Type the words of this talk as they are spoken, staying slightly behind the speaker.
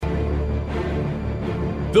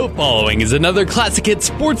The following is another Classic Hits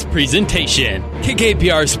sports presentation.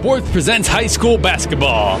 KKPR Sports presents high school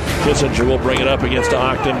basketball. Kissinger will bring it up against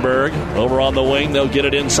Ochtenberg. Over on the wing, they'll get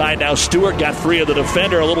it inside. Now Stewart got free of the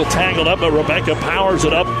defender, a little tangled up, but Rebecca powers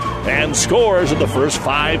it up and scores. And the first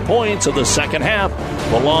 5 points of the second half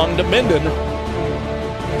belong to Minden.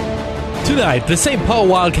 Tonight, the St. Paul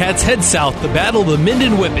Wildcats head south to battle the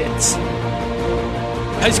Minden Whippets.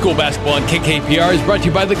 High school basketball on KKPR is brought to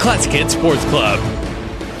you by the Classic Hits Sports Club.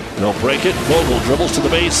 They'll break it. Vogel dribbles to the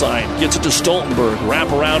baseline. Gets it to Stoltenberg.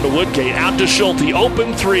 Wrap around to Woodgate. Out to Schulte.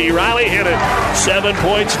 Open three. Riley hit it. 7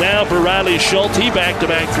 points now for Riley Schulte.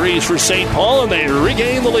 Back-to-back threes for St. Paul, and they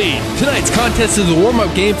regain the lead. Tonight's contest is a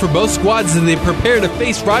warm-up game for both squads as they prepare to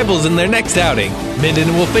face rivals in their next outing.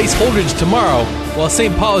 Minden will face Holdridge tomorrow, while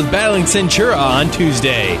St. Paul is battling Centura on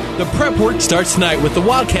Tuesday. The prep work starts tonight with the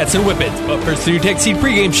Wildcats and Whippets, but first the New Tech Seed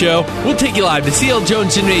pregame show, we'll take you live to CL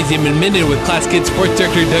Jones Gymnasium in Minden with Classic Hits Sports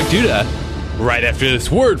Director Doug Duda, right after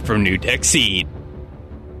this word from New Tech Seed.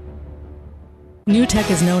 New Tech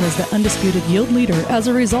is known as the undisputed yield leader as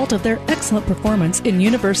a result of their excellent performance in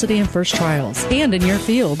university and first trials and in your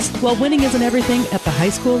fields. While winning isn't everything at the high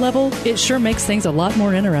school level, it sure makes things a lot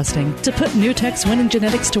more interesting. To put New Tech's winning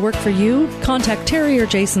genetics to work for you, contact Terry or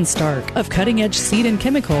Jason Stark of Cutting Edge Seed and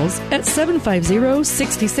Chemicals at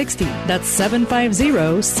 750-6060. That's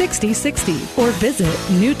 750-6060. Or visit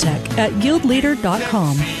newtech at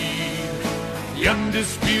yieldleader.com. The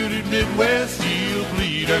undisputed Midwest yield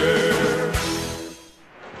leader.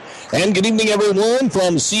 And good evening, everyone,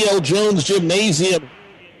 from CL Jones Gymnasium.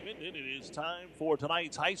 It is time for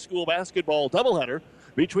tonight's high school basketball doubleheader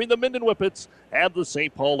between the Minden Whippets and the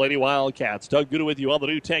St. Paul Lady Wildcats. Doug Duda with you on the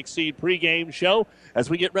New Tech Seed pregame show as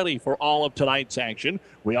we get ready for all of tonight's action.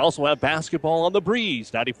 We also have basketball on the Breeze,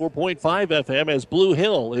 94.5 FM, as Blue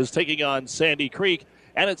Hill is taking on Sandy Creek.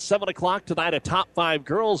 And at 7 o'clock tonight, a top 5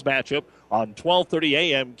 girls matchup on 12:30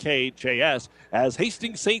 a.m. KJS as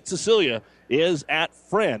Hastings St. Cecilia is at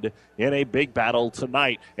Friend in a big battle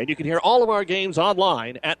tonight. And you can hear all of our games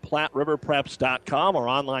online at PlatteRiverPreps.com. Our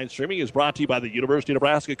online streaming is brought to you by the University of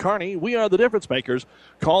Nebraska-Kearney. We are the difference makers.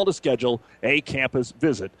 Call to schedule a campus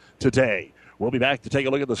visit today. We'll be back to take a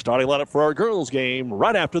look at the starting lineup for our girls game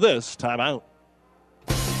right after this timeout.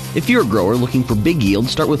 If you're a grower looking for big yield,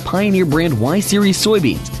 start with Pioneer brand Y-Series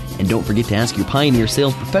soybeans. And don't forget to ask your Pioneer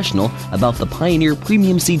sales professional about the Pioneer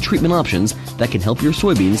premium seed treatment options that can help your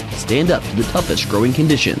soybeans stand up to the toughest growing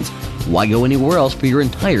conditions. Why go anywhere else for your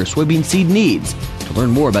entire soybean seed needs? To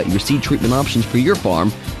learn more about your seed treatment options for your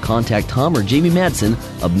farm, contact Tom or Jamie Madsen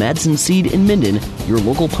of Madsen Seed in Minden, your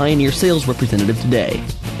local Pioneer sales representative today.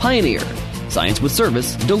 Pioneer, science with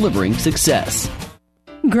service, delivering success.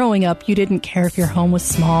 Growing up, you didn't care if your home was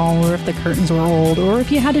small or if the curtains were old or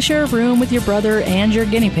if you had to share a room with your brother and your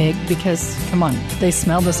guinea pig because, come on, they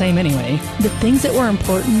smelled the same anyway. The things that were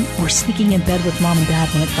important were sneaking in bed with mom and dad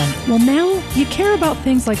when it fun. Well, now you care about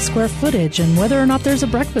things like square footage and whether or not there's a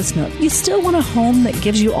breakfast nook. You still want a home that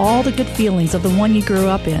gives you all the good feelings of the one you grew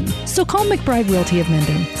up in. So call McBride Realty of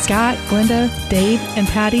Minden. Scott, Glenda, Dave, and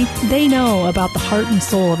Patty, they know about the heart and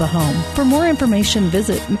soul of a home. For more information,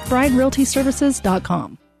 visit McBrideRealtyServices.com.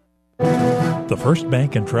 The First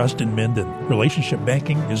Bank and Trust in Minden. Relationship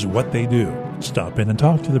banking is what they do. Stop in and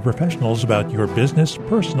talk to the professionals about your business,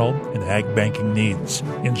 personal, and ag banking needs.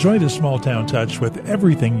 Enjoy the small town touch with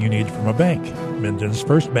everything you need from a bank. Minden's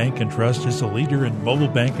First Bank and Trust is a leader in mobile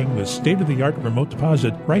banking with state-of-the-art remote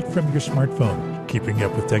deposit right from your smartphone, keeping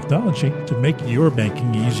up with technology to make your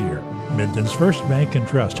banking easier. Minden's First Bank and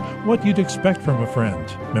Trust, what you'd expect from a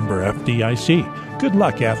friend. Member FDIC. Good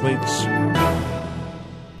luck, athletes.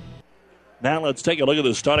 Now let's take a look at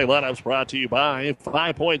the starting lineups brought to you by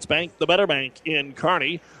 5 Points Bank, the better bank in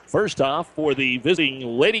Kearney. First off, for the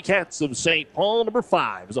visiting Lady Cats of St. Paul, number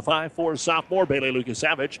 5 is a 5'4" sophomore, Bailey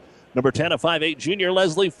Lucasavage. Number 10, a 5'8" junior,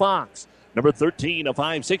 Leslie Fox. Number 13, a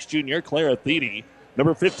 5'6" junior, Clara Thiede.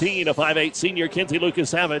 Number 15, a 5'8" senior, Kinsey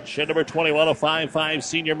Lucasavage. And number 21, a 5'5"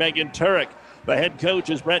 senior, Megan Turek. The head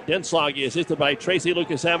coach is Brett Densloggy, assisted by Tracy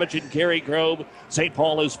Lucasavage and Gary Grove. St.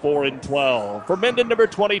 Paul is 4-12. For Minden, number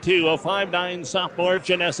 22, a 5'9" sophomore,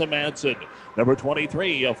 Janessa Madsen. Number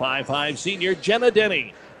 23, a 5'5" senior, Jenna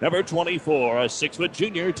Denny. Number 24, a 6'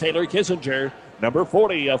 junior, Taylor Kissinger. Number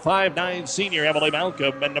 40, a 5'9" senior, Emily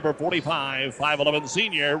Malcolm. And number 45, 5'11"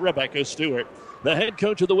 senior, Rebecca Stewart. The head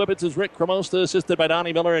coach of the Whippets is Rick Cremosta, assisted by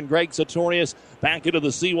Donnie Miller and Greg Sartorius, back into the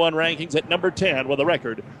C1 rankings at number 10 with a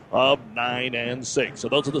record of 9-6. So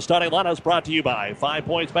those are the starting lineups brought to you by 5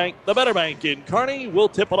 Points Bank, the better bank in Kearney. We'll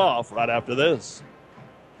tip it off right after this.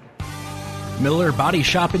 Miller Body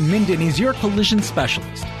Shop in Minden is your collision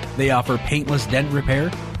specialist. They offer paintless dent repair,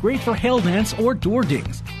 great for hail dents or door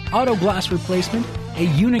dings. Auto glass replacement, a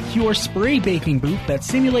Unicure spray baking booth that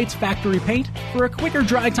simulates factory paint for a quicker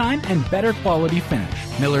dry time and better quality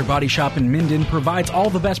finish. Miller Body Shop in Minden provides all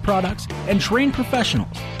the best products and trained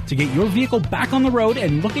professionals to get your vehicle back on the road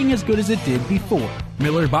and looking as good as it did before.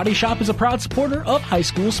 Miller Body Shop is a proud supporter of high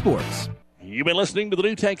school sports. You've been listening to the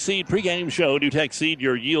NewTek Seed pregame show. NewTek Seed,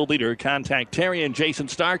 your yield leader. Contact Terry and Jason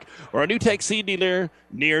Stark or a NewTek Seed dealer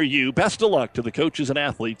near you. Best of luck to the coaches and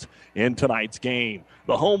athletes in tonight's game.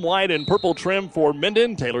 The home white and purple trim for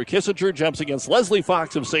Minden. Taylor Kissinger jumps against Leslie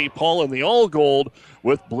Fox of St. Paul in the all-gold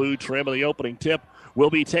with blue trim. And the opening tip will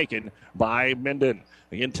be taken by Minden.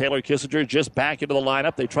 Again, Taylor Kissinger just back into the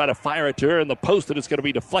lineup. They try to fire it to her in the post, and it's going to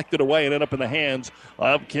be deflected away and end up in the hands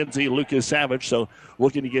of Kinsey Lucas-Savage. So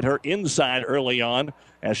looking to get her inside early on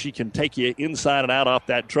as she can take you inside and out off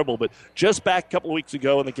that dribble. But just back a couple of weeks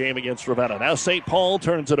ago in the game against Ravenna. Now St. Paul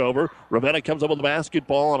turns it over. Ravenna comes up with the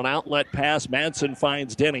basketball on an outlet pass. Madsen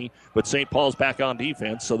finds Denny, but St. Paul's back on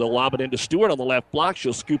defense, so they'll lob it into Stewart on the left block.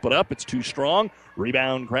 She'll scoop it up. It's too strong.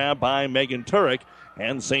 Rebound grab by Megan Turek.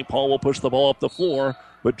 And St. Paul will push the ball up the floor,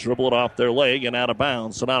 but dribble it off their leg and out of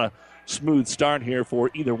bounds. So not a smooth start here for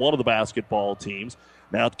either one of the basketball teams.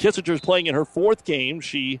 Now, Kissinger's playing in her fourth game.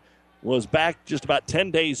 She was back just about 10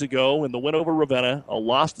 days ago in the win over Ravenna, a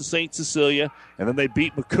loss to St. Cecilia, and then they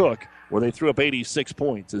beat McCook, where they threw up 86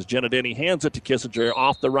 points. As Jenna Denny hands it to Kissinger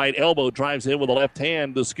off the right elbow, drives in with a left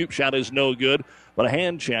hand. The scoop shot is no good, but a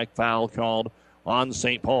hand check foul called on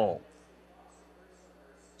St. Paul.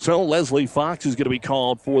 So Leslie Fox is going to be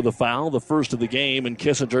called for the foul, the first of the game, and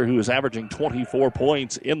Kissinger, who is averaging 24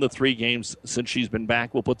 points in the 3 games since she's been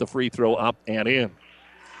back, will put the free throw up and in.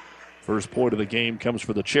 First point of the game comes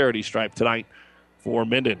for the charity stripe tonight for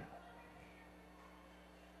Minden.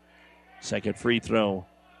 Second free throw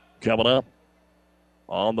coming up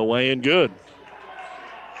on the way and good.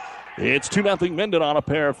 It's 2-0 Minden on a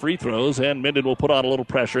pair of free throws, and Minden will put on a little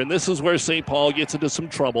pressure. And this is where St. Paul gets into some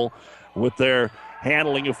trouble with their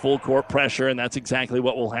handling of full court pressure, and that's exactly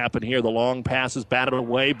what will happen here. The long pass is batted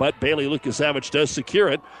away, but Bailey Lucasevich does secure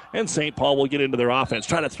it, and St. Paul will get into their offense.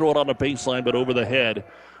 Trying to throw it on the baseline, but over the head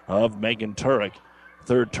of Megan Turek.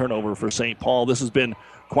 Third turnover for St. Paul. This has been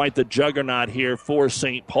quite the juggernaut here for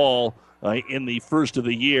St. Paul in the first of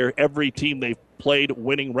the year. Every team they've played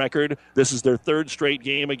winning record. This is their third straight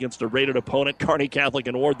game against a rated opponent. Kearney Catholic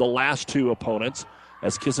and Ord, the last 2 opponents.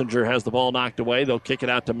 As Kissinger has the ball knocked away, they'll kick it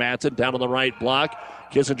out to Madsen down on the right block.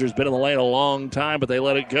 Kissinger's been in the lane a long time, but they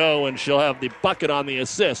let it go, and she'll have the bucket on the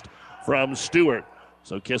assist from Stewart.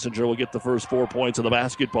 So Kissinger will get the first 4 points of the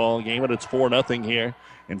basketball game, and it's 4-0 here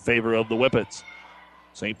in favor of the Whippets.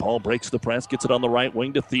 St. Paul breaks the press, gets it on the right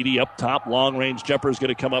wing to Thede up top. Long-range jumper is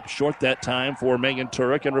going to come up short that time for Megan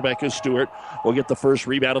Turek, and Rebecca Stewart will get the first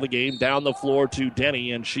rebound of the game down the floor to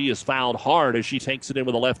Denny, and she is fouled hard as she takes it in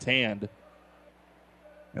with a left hand.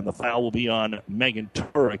 And the foul will be on Megan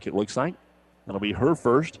Turek, it looks like. That'll be her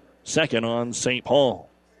first, second on St. Paul.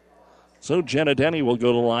 So Jenna Denny will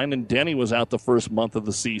go to the line, and Denny was out the first month of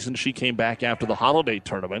the season. She came back after the holiday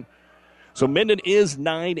tournament. So Minden is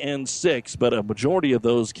 9-6, but a majority of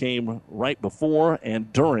those came right before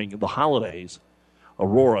and during the holidays.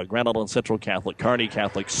 Aurora, Grand Island Central Catholic, Kearney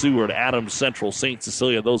Catholic, Seward, Adams Central, St.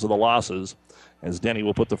 Cecilia, those are the losses. As Denny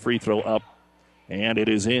will put the free throw up, and it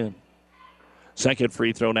is in. Second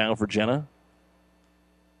free throw now for Jenna.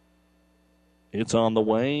 It's on the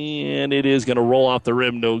way, and it is going to roll off the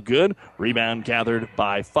rim. No good. Rebound gathered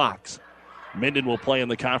by Fox. Minden will play in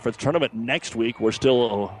the conference tournament next week. We're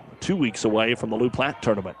still 2 weeks away from the Lou Platte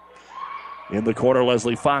tournament. In the corner,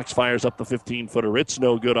 Leslie Fox fires up the 15-footer. It's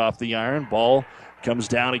no good off the iron. Ball comes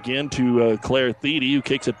down again to Claire Thede, who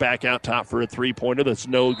kicks it back out top for a three-pointer. That's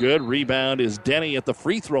no good. Rebound is Denny at the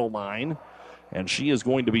free throw line, and she is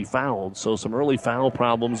going to be fouled. So some early foul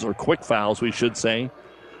problems, or quick fouls, we should say,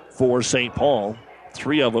 for St. Paul.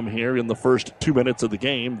 3 of them here in the first 2 minutes of the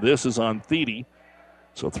game. This is on Thede.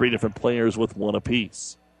 So 3 different players with 1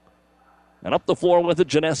 apiece. And up the floor with it,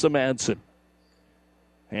 Janessa Madsen.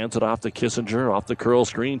 Hands it off to Kissinger, off the curl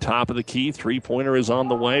screen, top of the key. Three-pointer is on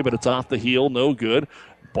the way, but it's off the heel, no good.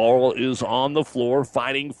 Ball is on the floor,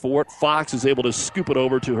 fighting for it. Fox is able to scoop it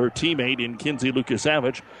over to her teammate in Kinsey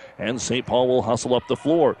Lucasevich, and St. Paul will hustle up the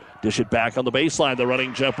floor. Dish it back on the baseline. The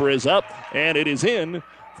running jumper is up, and it is in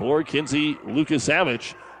for Kinsey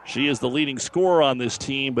Lucasevich. She is the leading scorer on this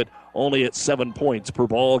team, but only at 7 points per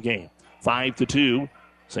ball game. 5-2.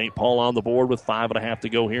 St. Paul on the board with 5.5 to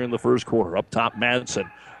go here in the first quarter. Up top, Madsen.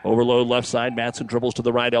 Overload left side. Madsen dribbles to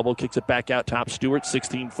the right elbow, kicks it back out top. Stewart,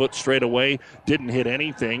 16-foot straight away. Didn't hit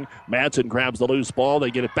anything. Madsen grabs the loose ball.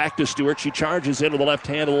 They get it back to Stewart. She charges in with the left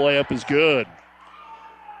hand, and the layup is good.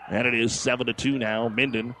 And it is 7-2 now.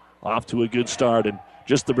 Minden off to a good start. And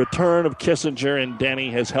just the return of Kissinger and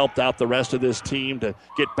Denny has helped out the rest of this team to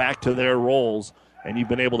get back to their roles. And you've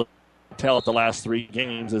been able to tell it the last 3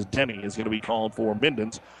 games as Denny is going to be called for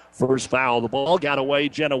Minden's first foul. The ball got away.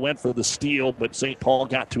 Jenna went for the steal, but St. Paul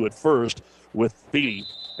got to it first with Beatty.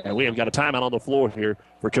 And we have got a timeout on the floor here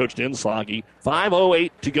for Coach Dinslage.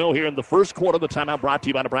 5:08 to go here in the first quarter. The timeout brought to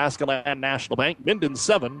you by Nebraska Land National Bank. Minden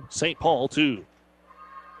 7, St. Paul 2.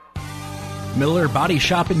 Miller Body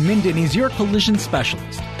Shop in Minden is your collision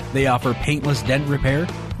specialist. They offer paintless dent repair,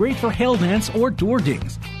 great for hail dents or door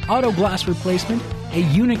dings, auto glass replacement, a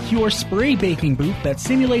Unicure spray baking booth that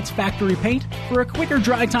simulates factory paint for a quicker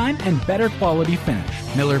dry time and better quality finish.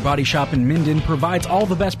 Miller Body Shop in Minden provides all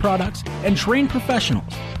the best products and trained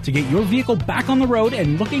professionals to get your vehicle back on the road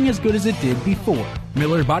and looking as good as it did before.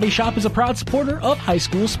 Miller Body Shop is a proud supporter of high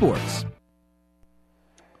school sports.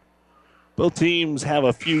 Both teams have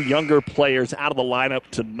a few younger players out of the lineup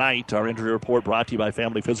tonight. Our injury report brought to you by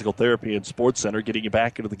Family Physical Therapy and Sports Center, getting you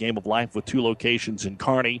back into the game of life with 2 locations in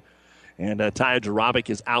Kearney. And Taya Jarabic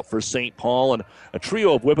is out for St. Paul. And a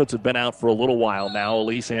trio of Whippets have been out for a little while now.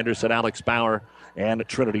 Elise Anderson, Alex Bauer, and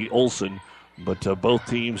Trinity Olson. But both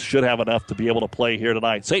teams should have enough to be able to play here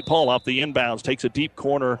tonight. St. Paul off the inbounds takes a deep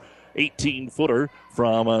corner 18-footer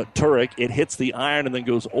from Turek. It hits the iron and then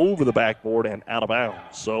goes over the backboard and out of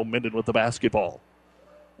bounds. So Minden with the basketball.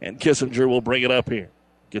 And Kissinger will bring it up here.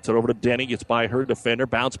 Gets it over to Denny, gets by her defender.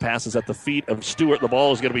 Bounce passes at the feet of Stewart. The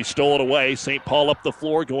ball is going to be stolen away. St. Paul up the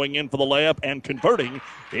floor, going in for the layup, and converting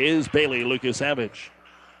is Bailey Lucas-Savage.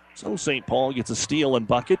 So St. Paul gets a steal and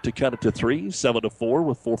bucket to cut it to 3, 7-4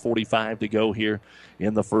 with 4:45 to go here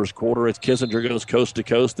in the first quarter as Kissinger goes coast to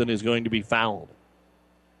coast and is going to be fouled.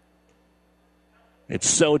 It's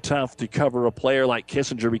so tough to cover a player like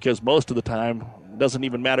Kissinger because most of the time it doesn't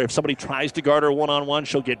even matter. If somebody tries to guard her one-on-one,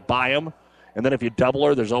 she'll get by him. And then if you double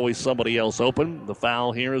her, there's always somebody else open. The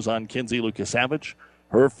foul here is on Kinsey Lucas-Savage.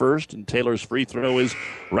 Her first, and Taylor's free throw is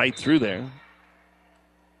right through there.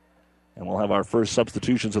 And we'll have our first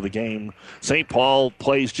substitutions of the game. St. Paul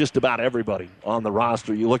plays just about everybody on the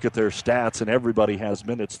roster. You look at their stats, and everybody has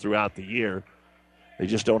minutes throughout the year. They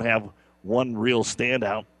just don't have one real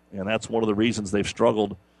standout, and that's one of the reasons they've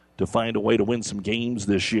struggled to find a way to win some games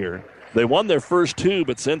this year. They won their first 2,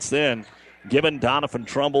 but since then, Gibbon, Donovan,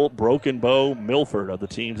 Trumbull, Broken Bow, Milford are the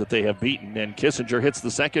teams that they have beaten. And Kissinger hits the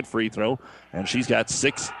second free throw, and she's got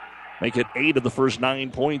 6, make it 8 of the first 9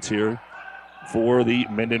 points here for the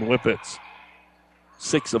Minden Whippets.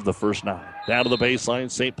 6 of the first 9. Down to the baseline,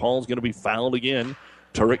 St. Paul's going to be fouled again.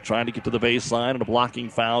 Turek trying to get to the baseline, and a blocking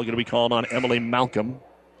foul going to be called on Emily Malcolm.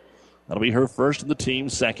 That'll be her first and the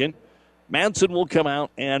team's second. Manson will come out,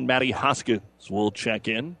 and Maddie Hoskins will check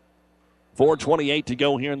in. 4:28 to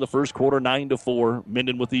go here in the first quarter, 9-4.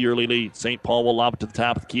 Minden with the early lead. St. Paul will lob it to the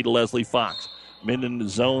top of the key to Leslie Fox. Minden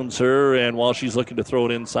zones her, and while she's looking to throw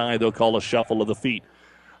it inside, they'll call a shuffle of the feet.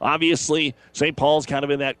 Obviously, St. Paul's kind of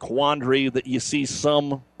in that quandary that you see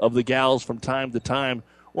some of the gals from time to time,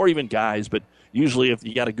 or even guys, but usually if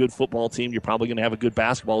you got a good football team, you're probably going to have a good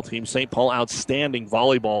basketball team. St. Paul, outstanding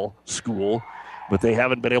volleyball school, but they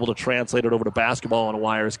haven't been able to translate it over to basketball in a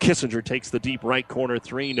while. As Kissinger takes the deep right corner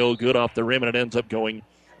 3, no good off the rim, and it ends up going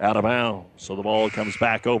out of bounds. So the ball comes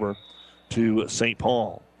back over to St.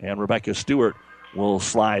 Paul, and Rebecca Stewart will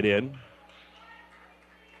slide in.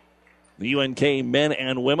 The UNK men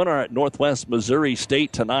and women are at Northwest Missouri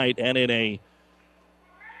State tonight, and in a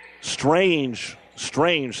strange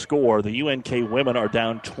score, the UNK women are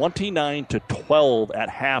down 29-12 at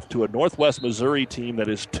half to a Northwest Missouri team that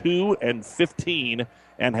is 2-15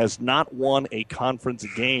 and has not won a conference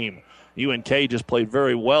game. UNK just played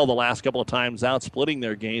very well the last couple of times out, splitting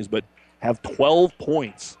their games, but have 12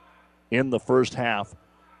 points in the first half,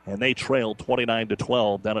 and they trail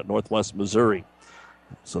 29-12 down at Northwest Missouri.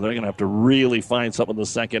 So they're going to have to really find something in the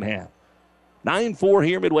second half. 9-4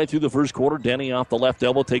 here midway through the first quarter. Denny off the left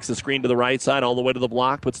elbow takes the screen to the right side all the way to the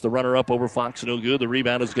block, puts the runner up over Fox, no good. The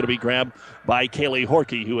rebound is going to be grabbed by Kaylee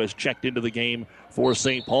Horkey, who has checked into the game for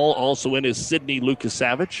St. Paul. Also in is Sydney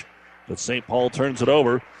Lucas-Savage, but St. Paul turns it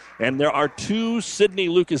over. And there are 2 Sydney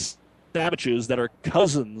Lucas-Savages that are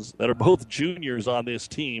cousins that are both juniors on this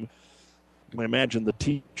team. I imagine the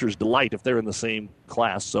teacher's delight if they're in the same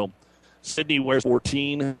class. So Sydney wears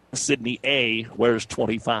 14. Sydney A wears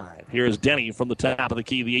 25. Here is Denny from the top of the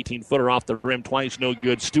key. The 18-footer off the rim twice, no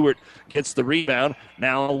good. Stewart gets the rebound.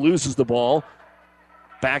 Now loses the ball.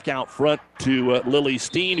 Back out front to Lily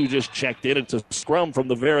Steen, who just checked in. It's a scrum from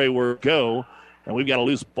the very word go. And we've got a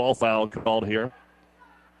loose ball foul called here.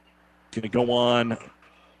 Going to go on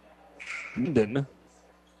Minden.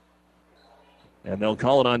 And they'll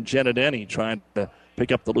call it on Jenna Denny, trying to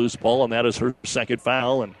pick up the loose ball, and that is her second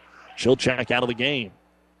foul, and she'll check out of the game.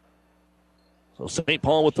 So St.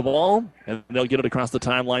 Paul with the ball, and they'll get it across the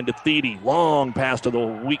timeline to Thiede. Long pass to the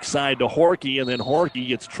weak side to Horkey, and then Horkey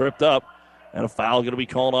gets tripped up, and a foul going to be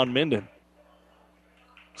called on Minden.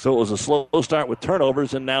 So it was a slow start with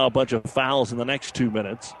turnovers, and now a bunch of fouls in the next 2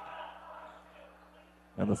 minutes.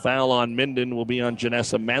 And the foul on Minden will be on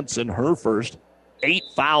Janessa Madsen, her first. 8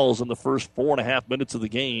 fouls in the first 4.5 minutes of the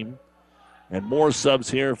game. And more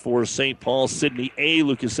subs here for St. Paul. Sydney A.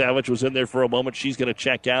 Lukasavich was in there for a moment. She's going to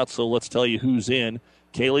check out, so let's tell you who's in.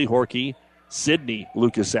 Kaylee Horkey, Sydney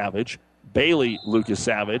Lukasavich, Bailey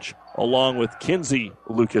Lukasavich, along with Kinsey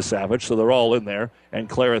Lukasavich, so they're all in there, and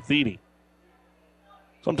Clara Thiede.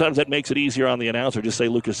 Sometimes that makes it easier on the announcer. Just say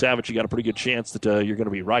Lukasavich, you got a pretty good chance that you're going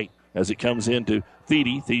to be right. As it comes into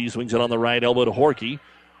Thiede. Thiede swings it on the right elbow to Horkey.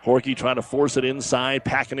 Horkey trying to force it inside.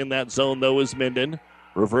 Packing in that zone, though, is Minden.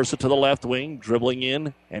 Reverse it to the left wing. Dribbling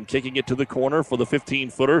in and kicking it to the corner for the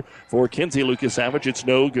 15-footer for Kinsey Lukasavich. It's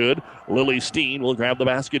no good. Lily Steen will grab the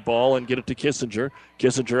basketball and get it to Kissinger.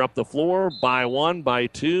 Kissinger up the floor by 1, by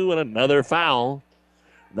 2, and another foul.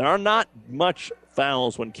 There are not much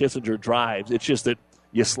fouls when Kissinger drives. It's just that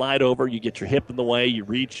you slide over, you get your hip in the way, you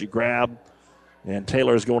reach, you grab. And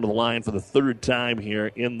Taylor is going to the line for the third time here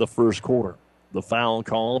in the first quarter. The foul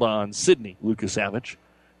called on Sydney Lukasavich.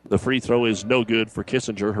 The free throw is no good for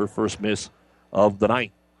Kissinger, her first miss of the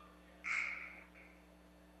night.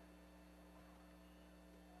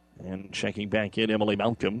 And checking back in, Emily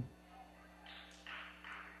Malcolm.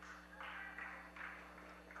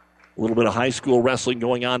 A little bit of high school wrestling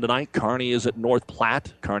going on tonight. Kearney is at North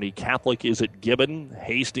Platte. Kearney Catholic is at Gibbon.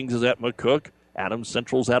 Hastings is at McCook. Adams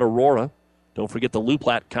Central's at Aurora. Don't forget the Lou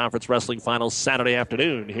Platte Conference Wrestling Finals Saturday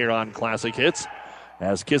afternoon here on Classic Hits.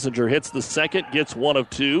 As Kissinger hits the second, gets 1 of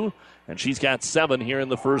 2, and she's got 7 here in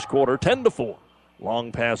the first quarter, 10-4.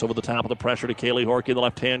 Long pass over the top of the pressure to Kaylee Horkey in the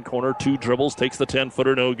left-hand corner. 2 dribbles, takes the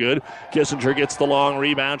 10-footer, no good. Kissinger gets the long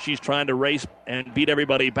rebound. She's trying to race and beat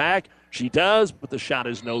everybody back. She does, but the shot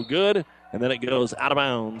is no good, and then it goes out of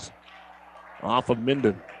bounds off of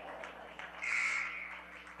Minden.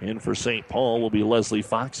 In for St. Paul will be Leslie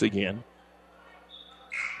Fox again.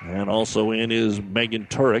 And also in is Megan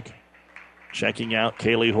Turek. Checking out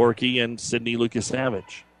Kaylee Horkey and Sydney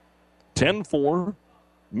Lukasavich. 10-4.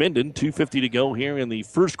 Minden, 2:50 to go here in the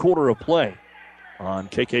first quarter of play on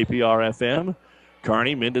KKPR-FM.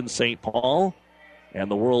 Kearney, Minden, St. Paul, and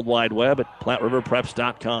the World Wide Web at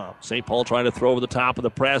PlatteRiverPreps.com. St. Paul trying to throw over the top of the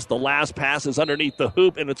press. The last pass is underneath the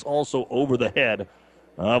hoop, and it's also over the head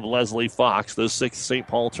of Leslie Fox. The 6th St.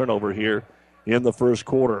 Paul turnover here in the first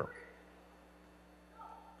quarter.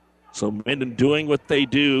 So Minden doing what they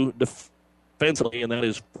do defensively, and that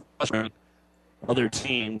is frustrate other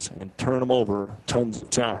teams and turn them over tons of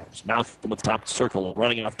times. Malcolm at the top of the circle,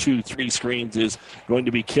 running off 2-3 screens is going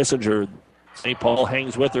to be Kissinger. St. Paul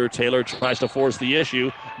hangs with her. Taylor tries to force the issue,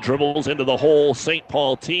 dribbles into the whole St.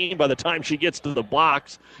 Paul team by the time she gets to the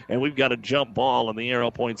box, and we've got a jump ball, and the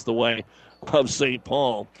arrow points the way of St.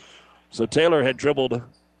 Paul. So Taylor had dribbled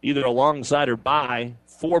either alongside or by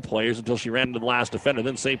 4 players until she ran into the last defender.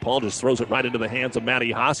 Then St. Paul just throws it right into the hands of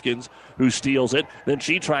Maddie Hoskins, who steals it. Then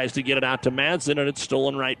she tries to get it out to Madsen, and it's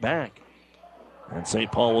stolen right back. And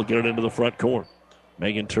St. Paul will get it into the front court.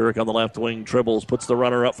 Megan Turek on the left wing dribbles, puts the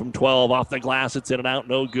runner up from 12 off the glass. It's in and out,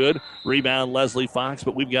 no good. Rebound Leslie Fox,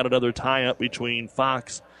 but we've got another tie-up between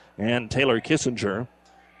Fox and Taylor Kissinger.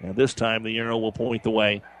 And this time the arrow will point the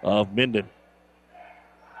way of Minden.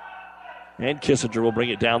 And Kissinger will bring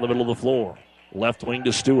it down the middle of the floor. Left wing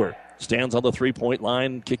to Stewart. Stands on the three-point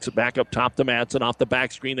line, kicks it back up top to Madsen. Off the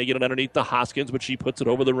back screen, they get it underneath the Hoskins, but she puts it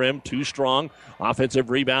over the rim. Too strong. Offensive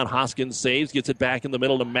rebound. Hoskins saves, gets it back in the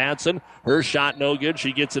middle to Madsen. Her shot no good.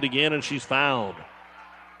 She gets it again, and she's fouled.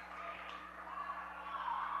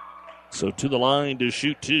 So to the line to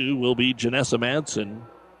shoot 2 will be Janessa Madsen.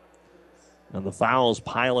 And the fouls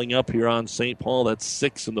piling up here on St. Paul. That's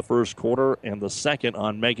 6 in the first quarter, and the second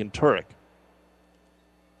on Megan Turek.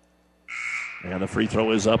 And the free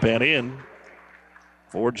throw is up and in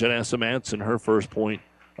for Janessa Madsen, her first point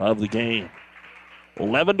of the game.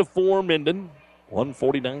 11-4 Minden.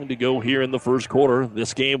 1:49 to go here in the first quarter.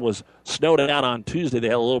 This game was snowed out on Tuesday. They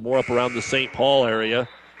had a little more up around the St. Paul area,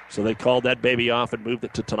 so they called that baby off and moved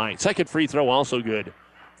it to tonight. Second free throw also good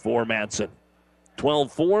for Madsen.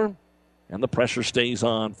 12-4, and the pressure stays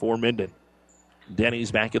on for Minden.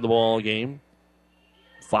 Denny's back in the ball game.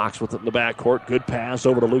 Fox with it in the backcourt. Good pass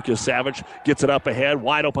over to Lukasavich. Gets it up ahead.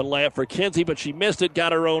 Wide open layup for Kinsey, but she missed it.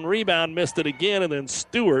 Got her own rebound. Missed it again. And then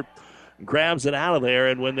Stewart grabs it out of there.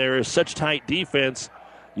 And when there is such tight defense,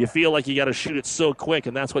 you feel like you got to shoot it so quick,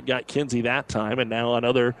 and that's what got Kinsey that time. And now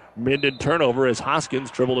another Minden turnover as Hoskins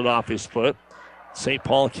dribbled it off his foot. St.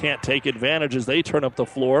 Paul can't take advantage as they turn up the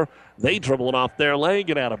floor. They dribble it off their leg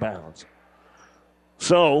and out of bounds.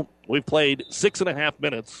 So we've played 6.5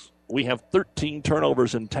 minutes. We have 13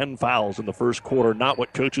 turnovers and 10 fouls in the first quarter, not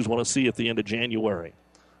what coaches want to see at the end of January,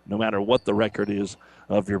 no matter what the record is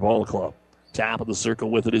of your ball club. Top of the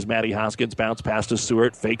circle with it is Maddie Hoskins. Bounce pass to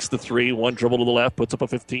Stewart. Fakes the three. One dribble to the left. Puts up a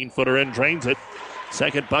 15-footer and drains it.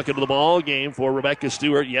 Second bucket of the ball game for Rebecca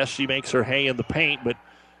Stewart. Yes, she makes her hay in the paint, but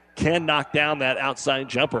can knock down that outside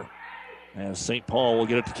jumper. As St. Paul will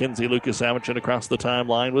get it to Kinsey Lucas-Savage and across the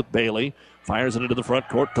timeline with Bailey. Fires it into the front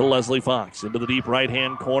court to Leslie Fox. Into the deep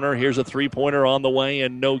right-hand corner. Here's a three-pointer on the way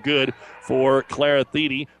and no good for Clara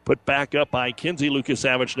Thiede. Put back up by Kinsey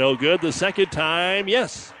Lucas-Savage. No good. The second time,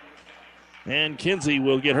 yes. And Kinsey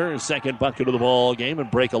will get her second bucket of the ball game and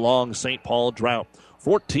break a long St. Paul drought.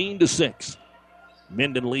 14-6.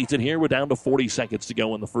 Minden leads it here. We're down to 40 seconds to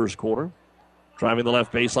go in the first quarter. Driving the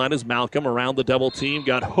left baseline is Malcolm around the double team.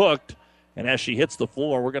 Got hooked. And as she hits the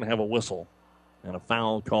floor, we're going to have a whistle. And a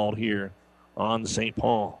foul called here on St.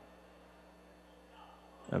 Paul.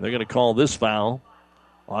 And they're going to call this foul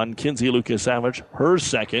on Kinsey Lucas-Savage. Her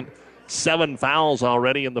second. 7 fouls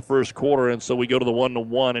already in the first quarter, and so we go to the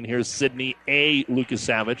 1-1, and here's Sydney A.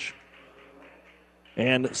 Lucas-Savage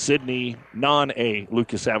and Sydney non-A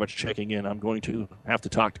Lucas-Savage checking in. I'm going to have to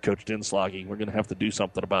talk to Coach Dinslaggy. We're going to have to do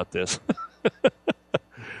something about this.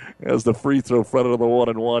 As the free throw front of the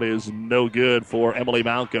 1-1 is no good for Emily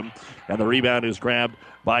Malcolm, and the rebound is grabbed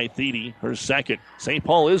by Thiede, her second. St.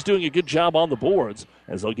 Paul is doing a good job on the boards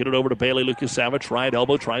as they'll get it over to Bailey Lucas-Savage. Right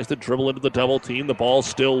elbow tries to dribble into the double team. The ball's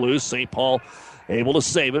still loose. St. Paul able to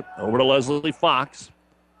save it. Over to Leslie Fox.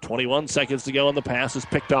 21 seconds to go, and the pass is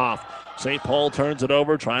picked off. St. Paul turns it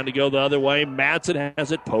over, trying to go the other way. Madsen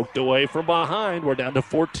has it poked away from behind. We're down to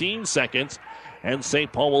 14 seconds, and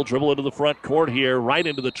St. Paul will dribble into the front court here, right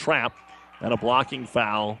into the trap, and a blocking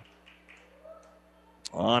foul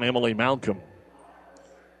on Emily Malcolm.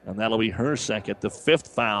 And that'll be her second, the 5th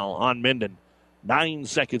foul on Minden. 9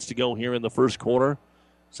 seconds to go here in the first quarter.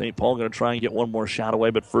 St. Paul going to try and get one more shot away,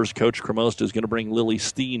 but first Coach Cremosta is going to bring Lily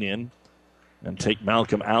Steen in and take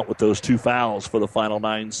Malcolm out with those 2 fouls for the final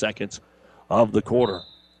 9 seconds of the quarter.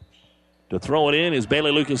 To throw it in is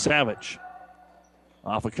Bailey Lucas-Savage.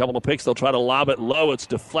 Off a couple of picks, they'll try to lob it low. It's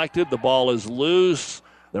deflected. The ball is loose.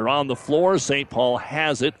 They're on the floor. St. Paul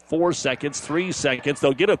has it. 4 seconds, 3 seconds.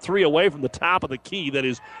 They'll get a 3 away from the top of the key. That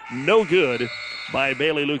is no good by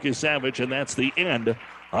Bailey Lucas-Savage, and that's the end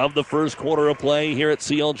of the first quarter of play here at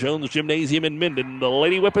C.L. Jones Gymnasium in Minden. The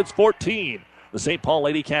Lady Whippets 14, the St. Paul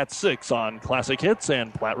Lady Cats 6 on Classic Hits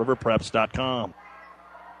and PlatteRiverPreps.com.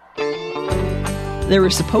 There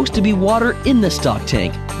is supposed to be water in the stock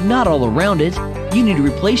tank, not all around it. You need to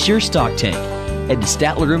replace your stock tank. Head to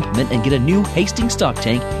Statler Implement and get a new Hastings stock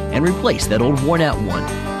tank and replace that old worn-out one.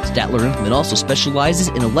 Statler Implement also specializes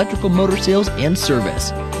in electrical motor sales and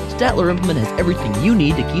service. Statler Implement has everything you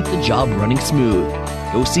need to keep the job running smooth.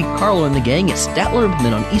 Go see Carlo and the gang at Statler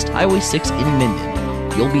Implement on East Highway 6 in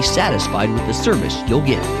Minden. You'll be satisfied with the service you'll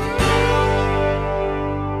get.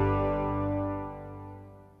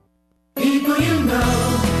 People you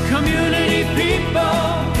know, community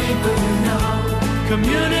people, people you know,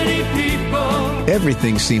 community people.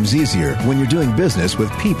 Everything seems easier when you're doing business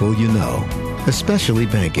with people you know, especially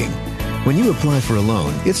banking. When you apply for a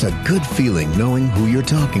loan, it's a good feeling knowing who you're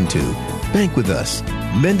talking to. Bank with us.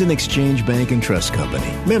 Minden Exchange Bank and Trust Company.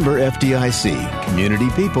 Member FDIC. Community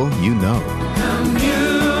people you know.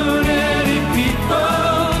 Community people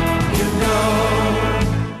you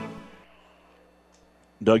know.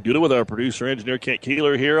 Doug Duda with our producer engineer Kent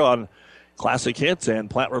Keeler here on Classic Hits and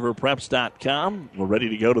PlatteRiverPreps.com. We're ready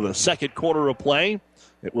to go to the second quarter of play.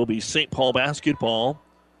 It will be St. Paul basketball.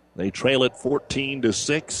 They trail it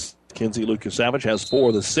 14-6. Kinsey Lucas-Savage has 4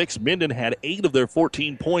 of the 6. Minden had 8 of their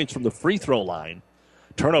 14 points from the free throw line.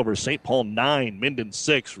 Turnovers, St. Paul 9, Minden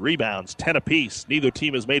 6. Rebounds, 10 apiece. Neither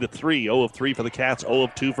team has made a 3. 0 of 3 for the Cats, 0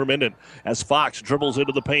 of 2 for Minden. As Fox dribbles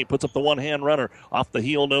into the paint, puts up the one-hand runner. Off the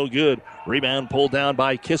heel, no good. Rebound pulled down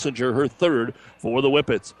by Kissinger, her 3rd for the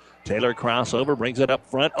Whippets. Taylor crossover, brings it up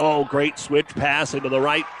front. Oh, great switch pass into the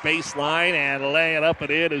right baseline, and laying up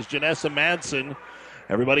and in is Janessa Madsen.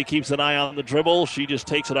 Everybody keeps an eye on the dribble. She just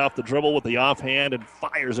takes it off the dribble with the offhand and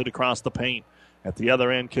fires it across the paint. At the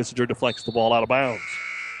other end, Kissinger deflects the ball out of bounds.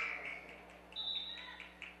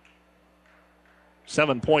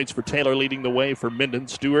 7 points for Taylor, leading the way for Minden.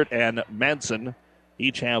 Stewart and Madsen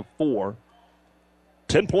each have 4.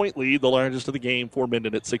 10-point lead, the largest of the game for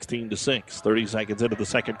Minden at 16-6. 30 seconds into the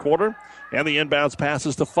second quarter, and the inbounds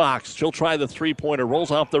passes to Fox. She'll try the three-pointer,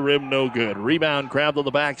 rolls off the rim, no good. Rebound grabbed on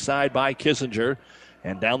the backside by Kissinger,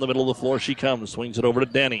 and down the middle of the floor she comes, swings it over to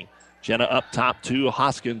Denny. Jenna up top to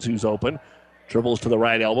Hoskins, who's open. Dribbles to the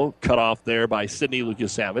right elbow, cut off there by Sydney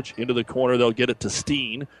Lucas-Savage. Into the corner, they'll get it to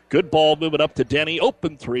Steen. Good ball movement up to Denny.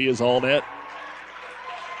 Open three is all net.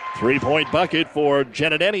 3-point bucket for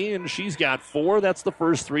Jenna Denny, and she's got 4. That's the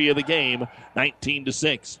first 3 of the game.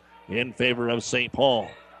 19-6 in favor of St. Paul.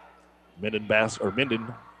 Minden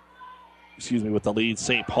with the lead.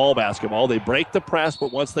 St. Paul basketball. They break the press,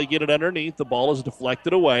 but once they get it underneath, the ball is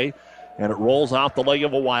deflected away, and it rolls off the leg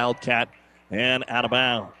of a Wildcat and out of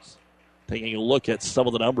bounds. Taking a look at some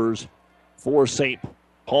of the numbers for St.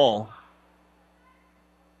 Paul.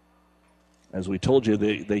 As we told you,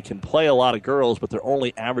 they can play a lot of girls, but they're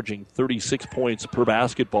only averaging 36 points per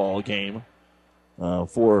basketball game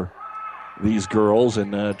for these girls,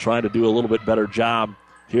 and trying to do a little bit better job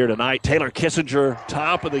here tonight. Taylor Kissinger,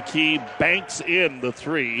 top of the key, banks in the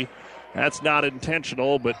 3. That's not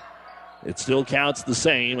intentional, but it still counts the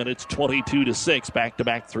same, and it's 22-6.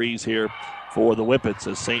 Back-to-back threes here for the Whippets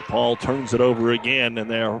as St. Paul turns it over again,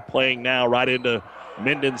 and they're playing now right into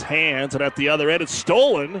Minden's hands, and at the other end it's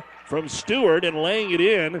stolen from Stewart, and laying it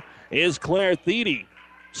in is Claire Thiede.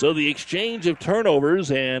 So the exchange of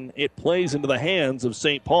turnovers, and it plays into the hands of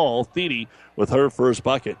St. Paul. Thiede with her first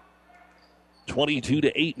bucket.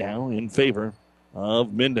 22-8 now in favor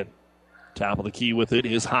of Minden. Top of the key with it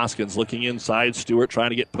is Hoskins looking inside. Stewart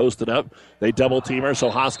trying to get posted up. They double team her, so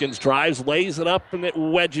Hoskins drives, lays it up, and it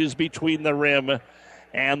wedges between the rim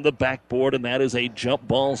and the backboard, and that is a jump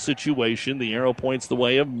ball situation. The arrow points the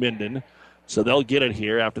way of Minden, so they'll get it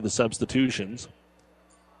here after the substitutions.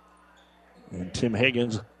 And Tim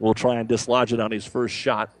Higgins will try and dislodge it on his first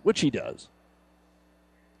shot, which he does.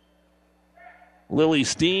 Lily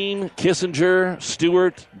Steen, Kissinger,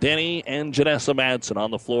 Stewart, Denny, and Janessa Madsen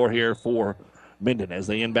on the floor here for Minden as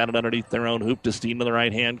they inbound it underneath their own hoop to Steen to the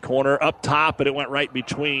right-hand corner. Up top, and it went right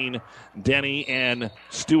between Denny and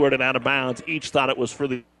Stewart and out of bounds. Each thought it was for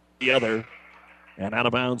the other, and out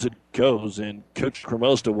of bounds it goes. And Coach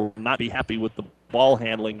Cremosta will not be happy with the ball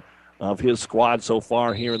handling of his squad so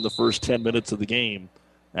far here in the first 10 minutes of the game.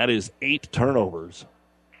 That is 8 turnovers.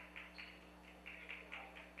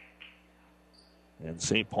 And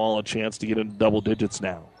St. Paul a chance to get into double digits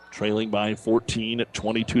now. Trailing by 14 at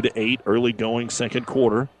 22-8. Early going second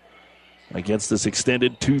quarter. Against this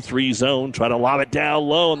extended 2-3 zone. Trying to lob it down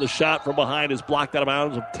low, and the shot from behind is blocked out of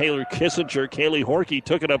bounds of Taylor Kissinger. Kaylee Horkey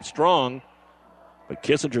took it up strong. But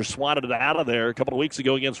Kissinger swatted it out of there a couple of weeks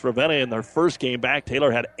ago against Ravenna. In their first game back,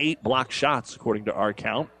 Taylor had 8 blocked shots, according to our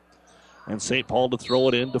count. And St. Paul to throw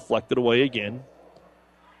it in, deflected away again.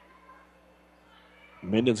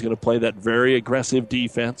 Minden's going to play that very aggressive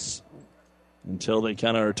defense until they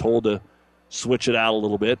kind of are told to switch it out a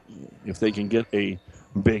little bit if they can get a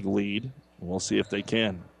big lead. We'll see if they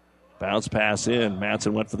can. Bounce pass in.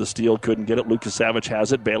 Madsen went for the steal, couldn't get it. Lucas-Savage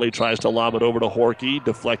has it. Bailey tries to lob it over to Horkey.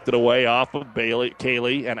 Deflected away off of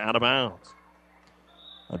Kaylee and out of bounds.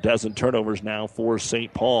 A dozen turnovers now for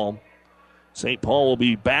St. Paul. St. Paul will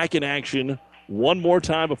be back in action one more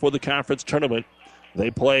time before the conference tournament. They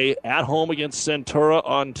play at home against Centura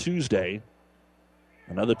on Tuesday.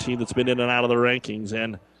 Another team that's been in and out of the rankings.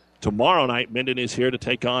 And tomorrow night, Minden is here to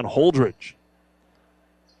take on Holdridge.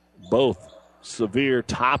 Both severe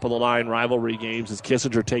top-of-the-line rivalry games as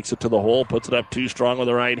Kissinger takes it to the hole, puts it up too strong with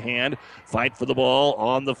the right hand. Fight for the ball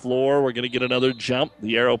on the floor. We're going to get another jump.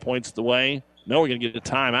 The arrow points the way. No, we're going to get a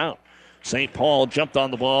timeout. St. Paul jumped on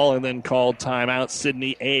the ball and then called timeout.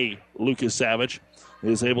 Sydney A. Lucas-Savage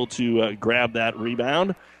is able to grab that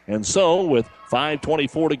rebound. And so with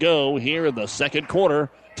 5:24 to go here in the second quarter,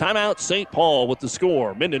 timeout St. Paul with the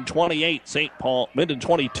score. Minden 28, Minden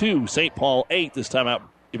 22, St. Paul 8. This timeout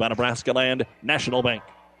by Nebraska Land National Bank.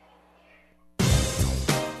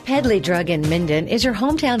 Pedley Drug in Minden is your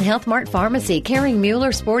hometown Health Mart pharmacy carrying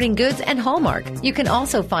Mueller sporting goods and Hallmark. You can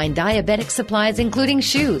also find diabetic supplies including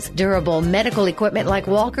shoes, durable medical equipment like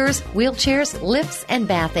walkers, wheelchairs, lifts, and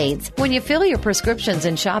bath aids. When you fill your prescriptions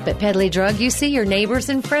and shop at Pedley Drug, you see your neighbors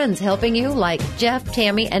and friends helping you like Jeff,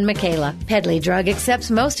 Tammy, and Michaela. Pedley Drug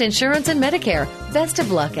accepts most insurance and Medicare. Best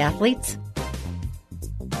of luck, athletes.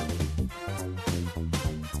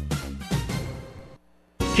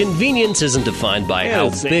 Convenience isn't defined by how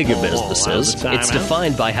big a business is. It's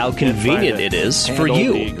defined by how convenient it is for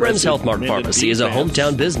you. Friends Health Mart Pharmacy is a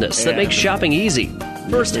hometown business that makes shopping easy.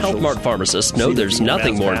 First Health Mart pharmacists know there's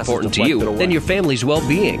nothing more important to you than your family's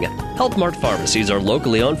well-being. Health Mart pharmacies are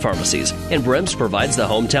locally owned pharmacies, and Brems provides the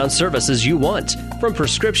hometown services you want, from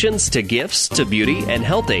prescriptions to gifts to beauty and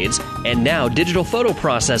health aids, and now digital photo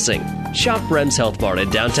processing. Shop Brems Health Mart in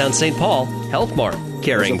downtown St. Paul. Health Mart,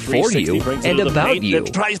 caring for you and about you.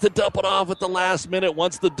 Tries to dump it off at the last minute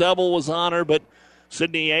once the double was on her, but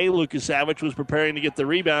Sydney A. Lukasavich was preparing to get the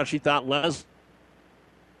rebound. She thought Leslie,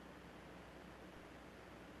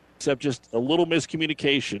 except just a little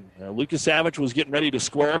miscommunication. Lukasavich was getting ready to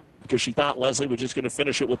square because she thought Leslie was just going to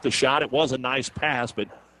finish it with the shot. It was a nice pass, but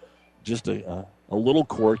just a little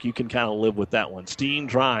quirk. You can kind of live with that one. Steen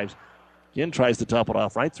drives. Again, tries to dump it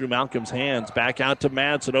off right through Malcolm's hands. Back out to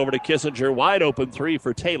Madsen, over to Kissinger. Wide open three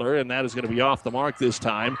for Taylor, and that is going to be off the mark this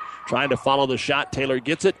time. Trying to follow the shot. Taylor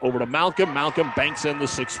gets it over to Malcolm. Malcolm banks in the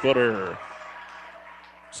 6-footer.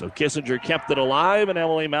 So Kissinger kept it alive, and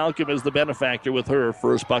Emily Malcolm is the benefactor with her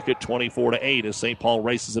first bucket, 24-8, as St. Paul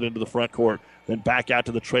races it into the front court. Then back out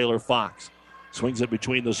to the trailer Fox. Swings it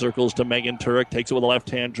between the circles to Megan Turek. Takes it with a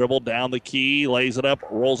left-hand dribble. Down the key. Lays it up.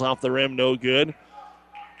 Rolls off the rim. No good.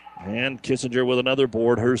 And Kissinger with another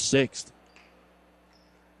board, her 6th.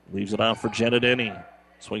 Leaves it off for Jenna Denny.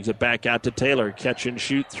 Swings it back out to Taylor. Catch and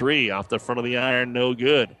shoot 3 off the front of the iron. No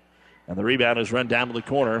good. And the rebound is run down to the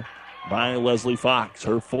corner by Leslie Fox,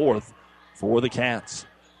 her 4th for the Cats.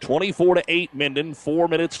 24-8 Minden. 4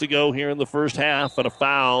 minutes to go here in the first half, and a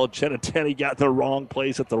foul. Jenna Denny got the wrong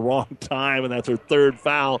place at the wrong time, and that's her 3rd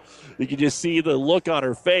foul. You can just see the look on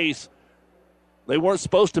her face. They weren't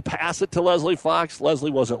supposed to pass it to Leslie Fox. Leslie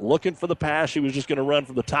wasn't looking for the pass. She was just going to run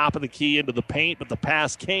from the top of the key into the paint, but the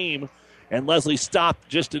pass came, and Leslie stopped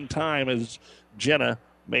just in time as Jenna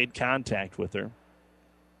made contact with her.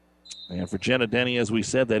 And for Jenna Denny, as we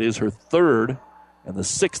said, that is her 3rd and the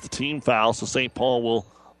 6th team foul, so St. Paul will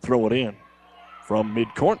throw it in. From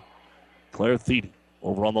midcourt, Claire Thiede.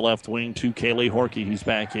 Over on the left wing to Kaylee Horkey. He's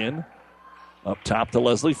back in. Up top to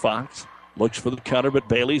Leslie Fox. Looks for the cutter, but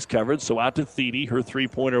Bailey's covered, so out to Thiede. Her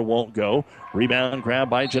three-pointer won't go. Rebound grab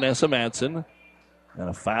by Janessa Madsen. And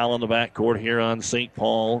a foul in the backcourt here on St.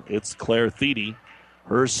 Paul. It's Claire Thiede,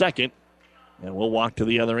 her 2nd. And we'll walk to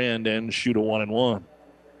the other end and shoot a 1-and-1.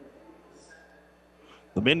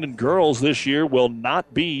 The Minden girls this year will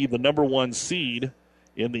not be the number 1 seed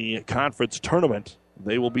in the conference tournament.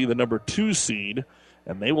 They will be the number 2 seed,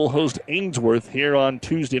 and they will host Ainsworth here on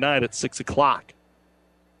Tuesday night at 6 o'clock.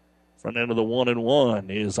 Front end of the 1-and-1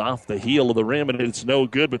 is off the heel of the rim, and it's no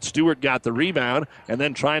good, but Stewart got the rebound, and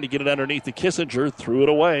then trying to get it underneath the Kissinger, threw it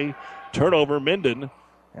away. Turnover, Minden.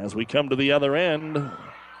 As we come to the other end,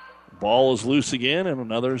 ball is loose again, and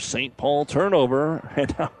another St. Paul turnover.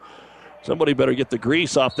 And now somebody better get the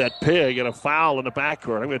grease off that pig, and a foul in the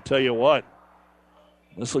backcourt. I'm going to tell you what,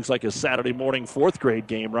 this looks like a Saturday morning 4th grade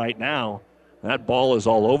game right now. That ball is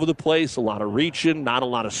all over the place, a lot of reaching, not a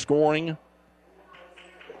lot of scoring.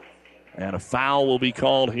 And a foul will be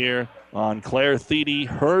called here on Claire Thiede,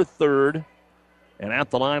 her 3rd. And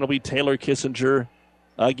at the line will be Taylor Kissinger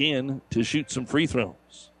again to shoot some free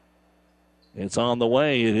throws. It's on the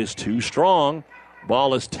way. It is too strong.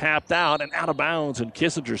 Ball is tapped out and out of bounds, and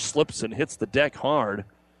Kissinger slips and hits the deck hard.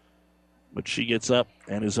 But she gets up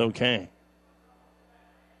and is okay.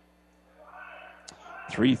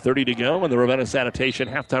 3:30 to go, and the Ravenna Sanitation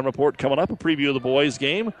halftime report coming up. A preview of the boys'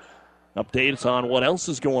 game. Updates on what else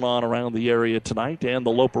is going on around the area tonight, and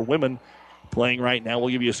the Loper women playing right now. We'll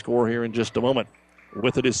give you a score here in just a moment.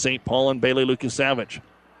 With it is St. Paul and Bailey Lukasavich.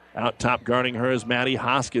 Out top guarding her is Maddie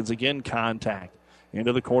Hoskins. Again, contact.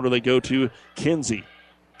 Into the corner they go to Kinsey.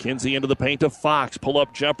 Kinsey into the paint to Fox.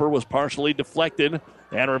 Pull-up jumper was partially deflected,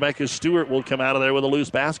 and Rebecca Stewart will come out of there with a loose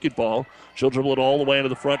basketball. She'll dribble it all the way into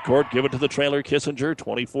the front court. Give it to the trailer Kissinger.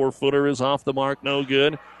 24-footer is off the mark. No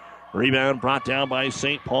good. Rebound brought down by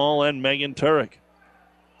St. Paul and Megan Turek.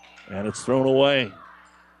 And it's thrown away.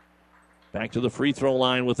 Back to the free throw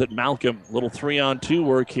line with it. Malcolm. Little 3-on-2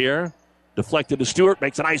 work here. Deflected to Stewart.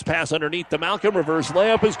 Makes a nice pass underneath to Malcolm. Reverse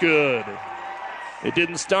layup is good. It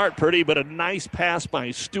didn't start pretty, but a nice pass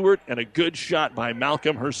by Stewart and a good shot by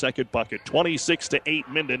Malcolm. Her 2nd bucket. 26-8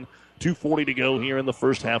 Minden. 2:40 to go here in the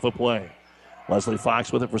first half of play. Leslie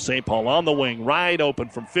Fox with it for St. Paul on the wing. Right open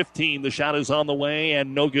from 15. The shot is on the way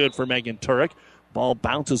and no good for Megan Turek. Ball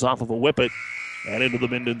bounces off of a whippet and into the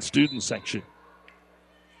Minden student section.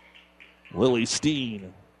 Lily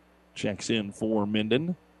Steen checks in for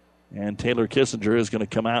Minden. And Taylor Kissinger is going to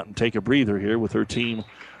come out and take a breather here with her team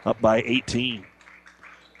up by 18.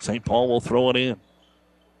 St. Paul will throw it in.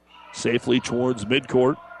 Safely towards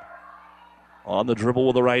midcourt. On the dribble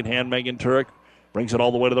with the right hand, Megan Turek. Brings it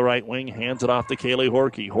all the way to the right wing, hands it off to Kaylee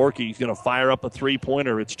Horkey. Horkey's going to fire up a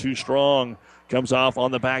three-pointer. It's too strong. Comes off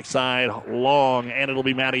on the backside, long, and it'll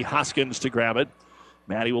be Maddie Hoskins to grab it.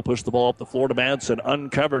 Maddie will push the ball up the floor to Madsen.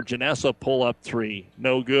 Uncovered. Janessa pull-up three.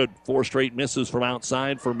 No good. 4 straight misses from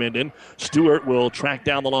outside for Minden. Stewart will track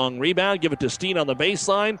down the long rebound. Give it to Steen on the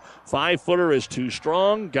baseline. 5-footer is too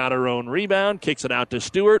strong. Got her own rebound. Kicks it out to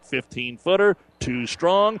Stewart. 15-footer. Too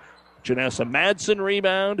strong. Janessa Madsen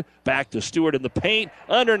rebound. Back to Stewart in the paint.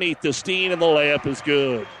 Underneath to Steen, and the layup is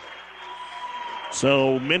good.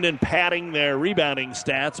 So Minden padding their rebounding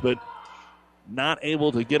stats, but not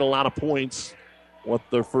able to get a lot of points with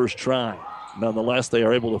their first try. Nonetheless, they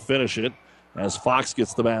are able to finish it as Fox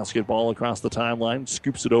gets the basketball across the timeline,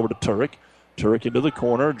 scoops it over to Turek. Turek into the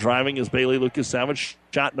corner. Driving is Bailey Lucas-Savage.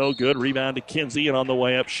 Shot no good. Rebound to Kinsey, and on the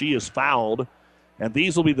way up, she is fouled. And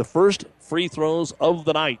these will be the first free throws of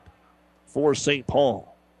the night for St.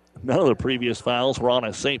 Paul. None of the previous fouls were on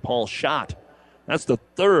a St. Paul shot. That's the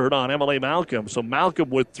third on Emily Malcolm. So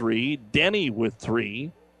Malcolm with 3, Denny with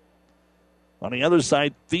 3. On the other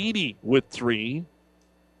side, Thede with 3.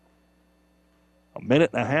 A minute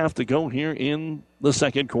and a half to go here in the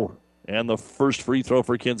second quarter. And the first free throw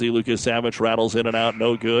for Kinsey Lucas-Savage rattles in and out,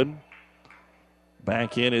 no good.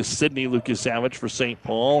 Back in is Sydney Lucas-Savage for St.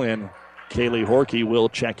 Paul, and Kaylee Horkey will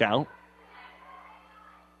check out.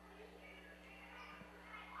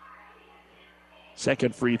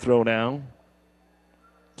 Second free throw now.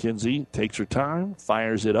 Kinsey takes her time,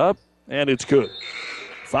 fires it up, and it's good.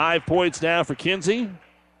 5 points now for Kinsey.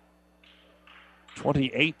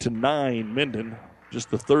 28-9 Minden.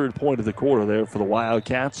 Just the third point of the quarter there for the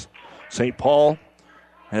Wildcats. St. Paul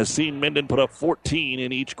has seen Minden put up 14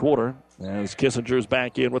 in each quarter as Kissinger's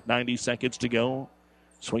back in with 90 seconds to go.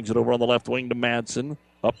 Swings it over on the left wing to Madsen.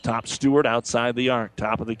 Up top, Stewart outside the arc,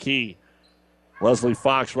 top of the key. Leslie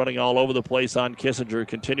Fox running all over the place on Kissinger,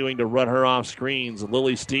 continuing to run her off screens.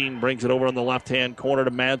 Lily Steen brings it over on the left-hand corner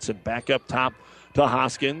to Madsen. Back up top to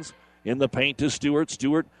Hoskins. In the paint to Stewart.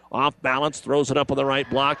 Stewart off balance, throws it up on the right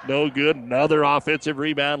block. No good. Another offensive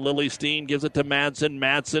rebound. Lily Steen gives it to Madsen.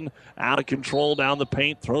 Madsen out of control down the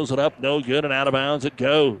paint. Throws it up. No good, and out of bounds it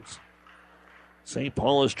goes. St.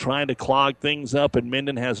 Paul is trying to clog things up, and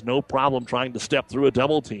Minden has no problem trying to step through a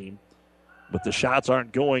double team. But the shots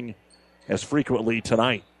aren't going as frequently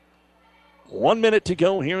tonight. 1 minute to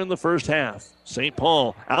go here in the first half. St.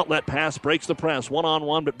 Paul, outlet pass, breaks the press.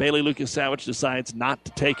 One-on-one, but Bailey Lucas-Savage decides not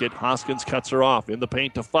to take it. Hoskins cuts her off. In the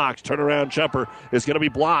paint to Fox. Turnaround jumper is going to be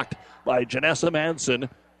blocked by Janessa Madsen.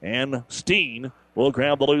 And Steen will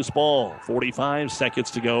grab the loose ball. 45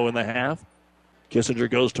 seconds to go in the half. Kissinger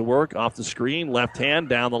goes to work off the screen. Left hand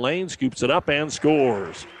down the lane. Scoops it up and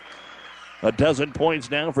scores. A dozen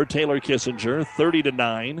points now for Taylor Kissinger.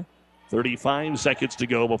 30-9. 35 seconds to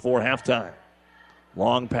go before halftime.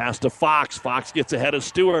 Long pass to Fox. Fox gets ahead of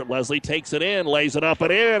Stewart. Leslie takes it in, lays it up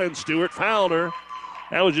and in, and Stewart fouled her.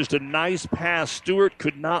 That was just a nice pass. Stewart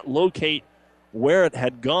could not locate where it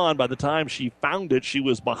had gone. By the time she found it, she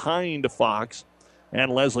was behind Fox.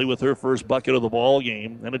 And Leslie with her first bucket of the ball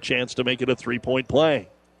game and a chance to make it a 3-point play.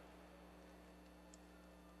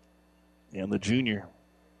 And the junior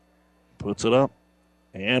puts it up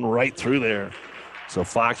and right through there. So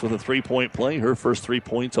Fox with a 3-point play, her first 3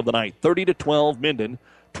 points of the night. 30-12 Minden,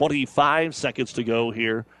 25 seconds to go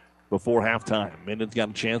here before halftime. Minden's got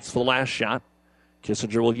a chance for the last shot.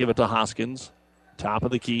 Kissinger will give it to Hoskins. Top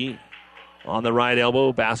of the key. On the right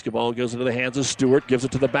elbow, basketball goes into the hands of Stewart. Gives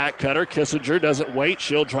it to the back cutter. Kissinger doesn't wait.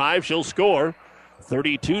 She'll drive. She'll score.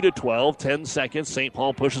 32-12, 10 seconds. St.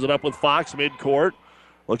 Paul pushes it up with Fox midcourt.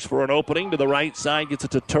 Looks for an opening to the right side. Gets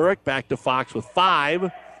it to Turek. Back to Fox with 5.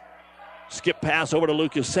 Skip pass over to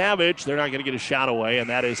Lucas-Savage. They're not going to get a shot away, and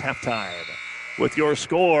that is halftime. With your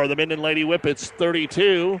score, the Minden Lady Whippets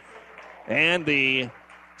 32 and the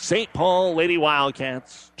St. Paul Lady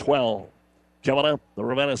Wildcats 12. Coming up, the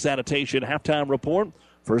Ravenna Sanitation halftime report.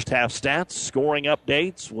 First half stats, scoring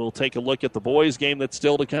updates. We'll take a look at the boys' game that's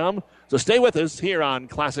still to come. So stay with us here on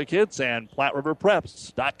Classic Hits and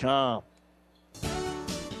PlatteRiverPreps.com.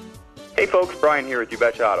 Hey folks, Brian here with You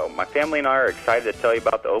Betcha Auto. My family and I are excited to tell you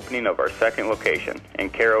about the opening of our second location in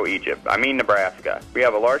Cairo, Nebraska. We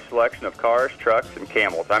have a large selection of cars, trucks, and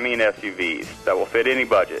camels, SUVs, that will fit any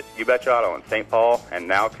budget. You Betcha Auto in St. Paul and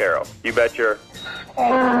now Cairo. You bet your...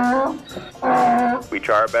 We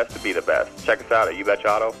try our best to be the best. Check us out at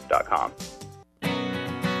YouBetchaAuto.com.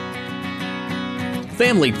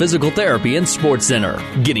 Family Physical Therapy and Sports Center,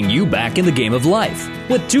 getting you back in the game of life.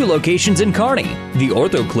 With 2 locations in Kearney, the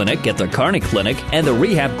Ortho Clinic at the Kearney Clinic and the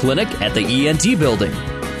Rehab Clinic at the ENT Building.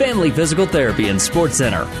 Family Physical Therapy and Sports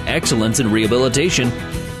Center, excellence in rehabilitation.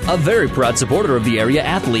 a very proud supporter of the area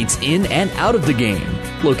athletes in and out of the game.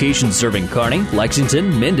 Locations serving Kearney,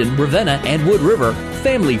 Lexington, Minden, Ravenna, and Wood River.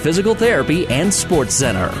 Family Physical Therapy and Sports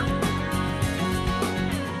Center.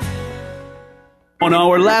 On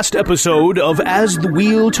our last episode of As the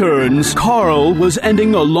Wheel Turns, Carl was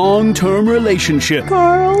ending a long-term relationship.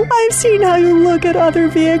 Carl, I've seen how you look at other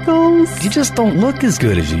vehicles. You just don't look as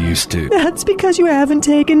good as you used to. That's because you haven't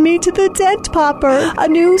taken me to the Dent Popper. A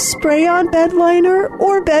new spray-on bed liner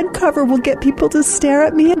or bed cover will get people to stare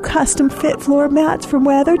at me, and custom-fit floor mats from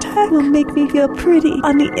WeatherTech will make me feel pretty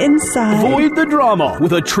on the inside. Avoid the drama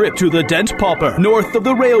with a trip to the Dent Popper, north of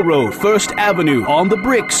the railroad, 1st Avenue, on the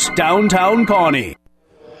Bricks, downtown Kearney.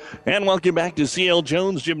 And welcome back to C.L.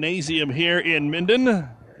 Jones Gymnasium here in Minden.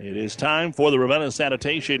 It is time for the Ravenna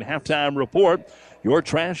Sanitation Halftime Report. Your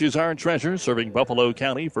trash is our treasure, serving Buffalo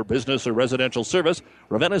County for business or residential service.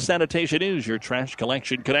 Ravenna Sanitation is your trash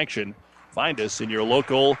collection connection. Find us in your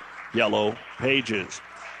local yellow pages.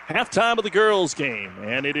 Halftime of the girls' game,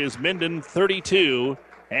 and it is Minden 32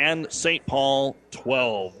 and St. Paul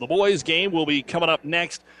 12. The boys' game will be coming up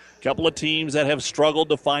next. Couple of teams that have struggled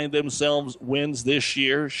to find themselves wins this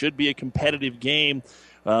year. Should be a competitive game.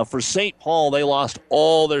 For St. Paul, they lost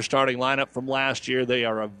all their starting lineup from last year. They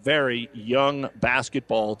are a very young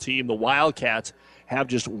basketball team. The Wildcats have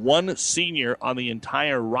just one senior on the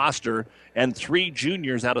entire roster and 3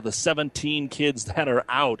 juniors out of the 17 kids that are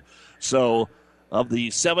out. So of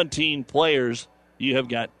the 17 players, you have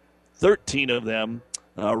got 13 of them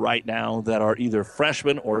right now that are either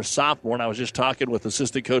freshmen or sophomore. And I was just talking with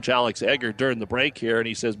assistant coach Alex Egger during the break here, and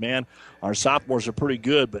he says, man, our sophomores are pretty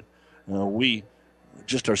good, but we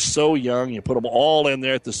just are so young. You put them all in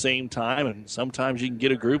there at the same time, and sometimes you can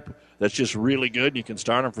get a group that's just really good, and you can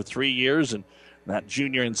start them for 3 years, and that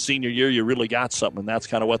junior and senior year, you really got something, and that's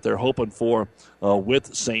kind of what they're hoping for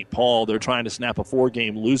with St. Paul. They're trying to snap a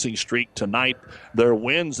 4-game losing streak tonight. Their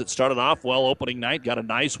wins that started off well opening night, got a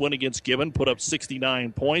nice win against Gibbon, put up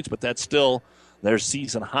 69 points, but that's still their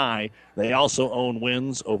season high. They also own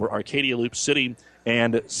wins over Arcadia Loop City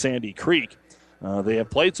and Sandy Creek. They have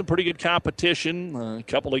played some pretty good competition. A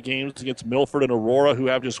couple of games against Milford and Aurora, who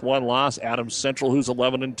have just one loss. Adams Central, who's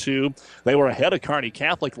 11-2. They were ahead of Kearney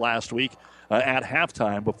Catholic last week at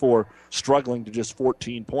halftime before struggling to just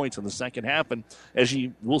 14 points in the second half. And as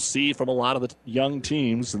you will see from a lot of the young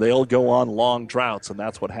teams, they'll go on long droughts, and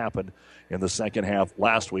that's what happened in the second half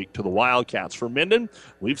last week to the Wildcats. For Minden,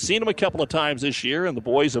 we've seen them a couple of times this year, and the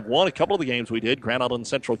boys have won a couple of the games we did, Grand Island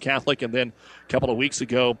Central Catholic, and then a couple of weeks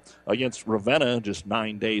ago against Ravenna just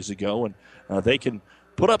 9 days ago. And they can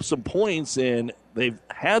put up some points, and they've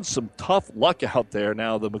had some tough luck out there.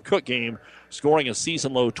 Now, the McCook game, scoring a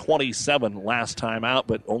season-low 27 last time out,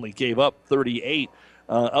 but only gave up 38.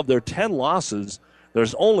 Of their 10 losses,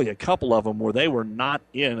 there's only a couple of them where they were not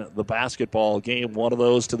in the basketball game. One of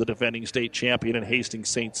those to the defending state champion in Hastings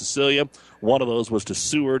St. Cecilia. One of those was to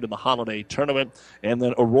Seward in the holiday tournament. And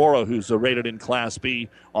then Aurora, who's rated in Class B,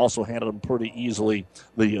 also handled them pretty easily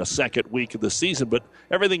the second week of the season. But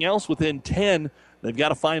everything else within 10, they've got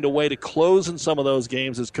to find a way to close in some of those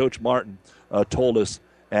games, as Coach Martin told us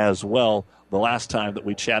as well the last time that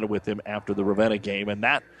we chatted with him after the Ravenna game. And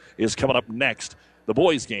that is coming up next, the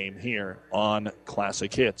boys' game here on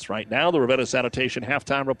Classic Hits. Right now, the Ravenna Sanitation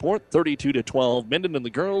halftime report, 32-12 Minden in the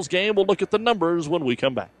girls' game. We'll look at the numbers when we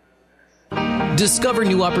come back. Discover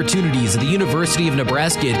new opportunities at the University of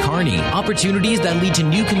Nebraska at Kearney. Opportunities that lead to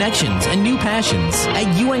new connections and new passions. At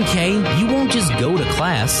UNK, you won't just go to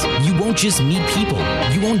class. You won't just meet people.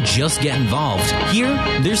 You won't just get involved. Here,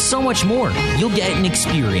 there's so much more. You'll get an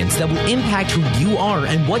experience that will impact who you are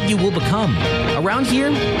and what you will become. Around here,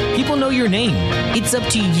 people know your name. It's up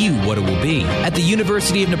to you what it will be. At the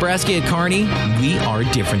University of Nebraska at Kearney, we are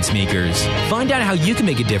difference makers. Find out how you can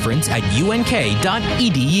make a difference at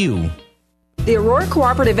unk.edu. The Aurora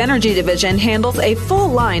Cooperative Energy Division handles a full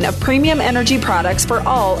line of premium energy products for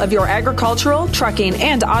all of your agricultural, trucking,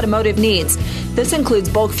 and automotive needs. This includes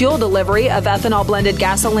bulk fuel delivery of ethanol-blended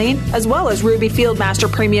gasoline, as well as Ruby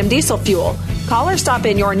Fieldmaster Premium Diesel Fuel. Call or stop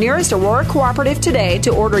in your nearest Aurora Cooperative today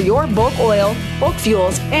to order your bulk oil, bulk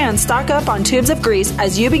fuels, and stock up on tubes of grease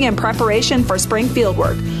as you begin preparation for spring field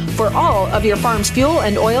work. For all of your farm's fuel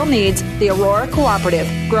and oil needs, the Aurora Cooperative.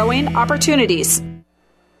 Growing opportunities.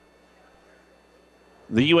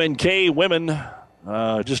 The UNK women,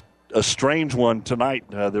 just a strange one tonight.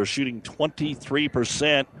 They're shooting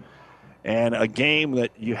 23%, and a game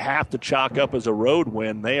that you have to chalk up as a road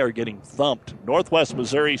win. They are getting thumped. Northwest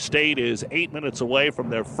Missouri State is 8 minutes away from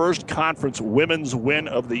their first conference women's win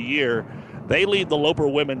of the year. They lead the Loper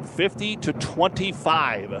women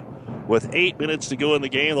 50-25 with 8 minutes to go in the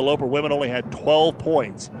game. The Loper women only had 12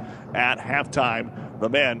 points at halftime. The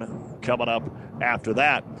men coming up after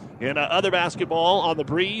that. In other basketball on the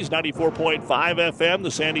Breeze, 94.5 FM,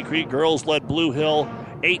 the Sandy Creek girls led Blue Hill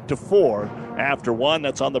 8-4 after one.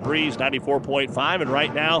 That's on the Breeze, 94.5. And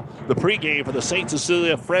right now, the pregame for the St.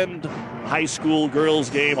 Cecilia Friend High School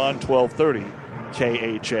girls game on 1230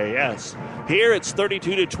 KHAS. Here it's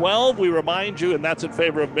 32-12. We remind you, and that's in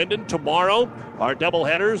favor of Minden. Tomorrow, our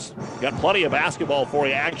doubleheaders. Got plenty of basketball for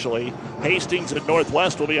you, actually. Hastings and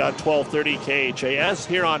Northwest will be on 1230 KHAS.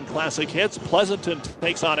 Here on Classic Hits, Pleasanton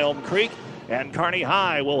takes on Elm Creek, and Kearney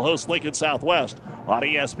High will host Lincoln Southwest on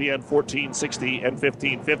ESPN 1460 and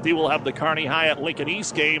 1550. We'll have the Kearney High at Lincoln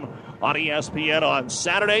East game on ESPN on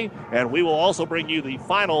Saturday, and we will also bring you the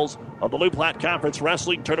finals of the Loup Platte Conference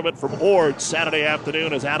Wrestling Tournament from Ord Saturday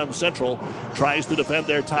afternoon as Adams Central tries to defend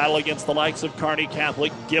their title against the likes of Kearney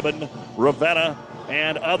Catholic, Gibbon, Ravenna,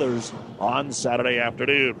 and others on Saturday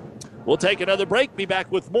afternoon. We'll take another break, be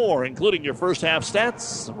back with more, including your first half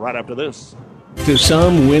stats, right after this. To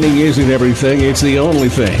some, winning isn't everything, it's the only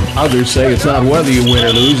thing. Others say it's not whether you win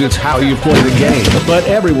or lose, it's how you play the game. But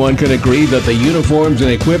everyone can agree that the uniforms and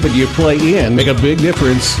equipment you play in make a big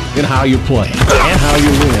difference in how you play and how you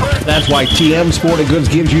win. That's why TM Sporting Goods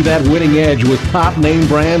gives you that winning edge with top name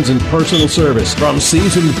brands and personal service from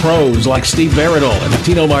seasoned pros like Steve Veridol and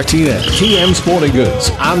Tino Martinez. TM Sporting Goods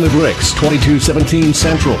on the bricks, 2217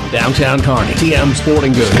 Central, downtown Kearney. TM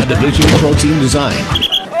Sporting Goods, a division of Pro Team Design.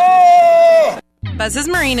 Buzz's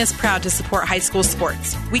Marine is proud to support high school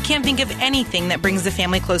sports. We can't think of anything that brings the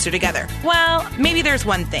family closer together. Well, maybe there's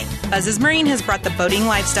one thing. Buzz's Marine has brought the boating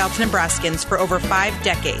lifestyle to Nebraskans for over 5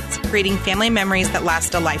 decades, creating family memories that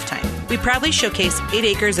last a lifetime. We proudly showcase 8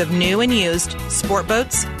 acres of new and used sport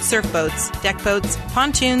boats, surf boats, deck boats,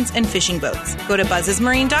 pontoons, and fishing boats. Go to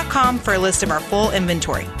buzzesmarine.com for a list of our full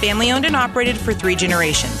inventory. Family owned and operated for 3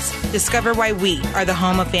 generations. Discover why we are the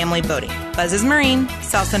home of family boating. Buzz's Marine,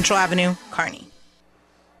 South Central Avenue, Kearney.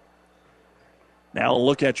 Now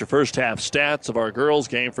look at your first half stats of our girls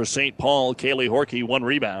game for St. Paul. Kaylee Horkey, 1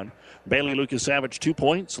 rebound. Bailey Lucas-Savage, 2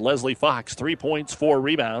 points. Leslie Fox, 3 points, 4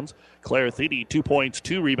 rebounds. Claire Thede, 2 points,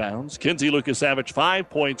 2 rebounds. Kinsey Lucas-Savage, 5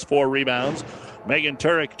 points, 4 rebounds. Megan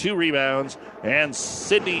Turek, 2 rebounds. And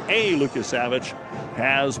Sydney A. Lucas-Savage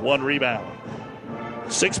has 1 rebound.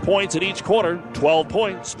 6 points in each quarter, 12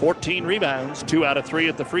 points, 14 rebounds, 2 out of 3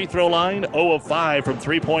 at the free throw line, 0 of 5 from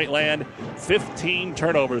three-point land, 15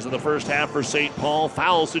 turnovers in the first half for St. Paul.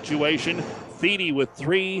 Foul situation, Thede with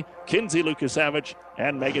 3, Kinsey Lucas-Savage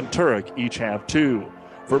and Megan Turek each have 2.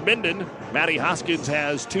 For Minden, Maddie Hoskins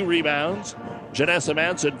has 2 rebounds, Janessa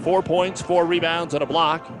Manson 4 points, 4 rebounds and a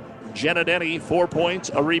block. Jenna Denny, 4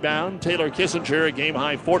 points, a rebound. Taylor Kissinger, a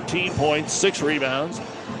game-high 14 points, 6 rebounds.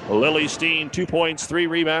 Lily Steen, 2 points, 3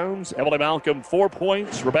 rebounds. Emily Malcolm, 4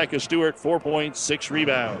 points. Rebecca Stewart, 4 points, 6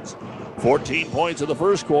 rebounds. 14 points in the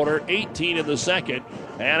first quarter, 18 in the second.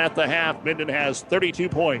 And at the half, Minden has 32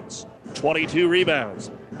 points, 22 rebounds.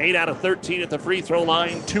 8 out of 13 at the free throw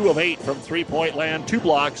line, 2 of 8 from three-point land, 2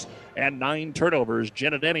 blocks, and 9 turnovers.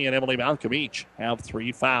 Jenna Denny and Emily Malcolm each have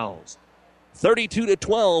 3 fouls.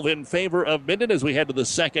 32-12 in favor of Minden as we head to the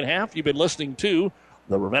second half. You've been listening to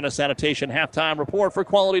the Ravenna Sanitation Halftime Report. For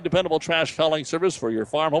quality, dependable trash hauling service for your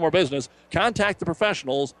farm, home, or business, contact the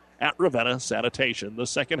professionals at Ravenna Sanitation. The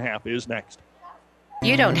second half is next.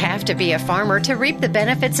 You don't have to be a farmer to reap the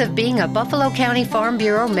benefits of being a Buffalo County Farm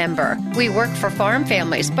Bureau member. We work for farm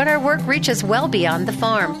families, but our work reaches well beyond the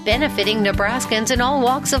farm, benefiting Nebraskans in all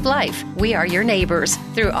walks of life. We are your neighbors.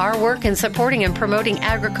 Through our work in supporting and promoting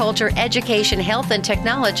agriculture, education, health, and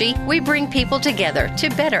technology, we bring people together to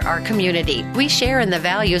better our community. We share in the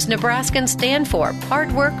values Nebraskans stand for: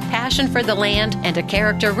 hard work, passion for the land, and a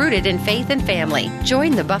character rooted in faith and family.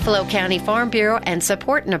 Join the Buffalo County Farm Bureau and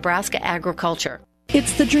support Nebraska agriculture.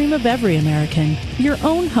 It's the dream of every American, your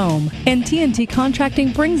own home, and TNT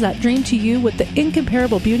Contracting brings that dream to you with the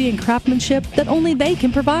incomparable beauty and craftsmanship that only they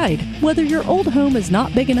can provide. Whether your old home is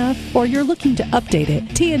not big enough or you're looking to update it,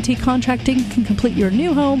 TNT Contracting can complete your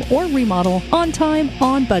new home or remodel on time,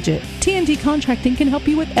 on budget. TNT Contracting can help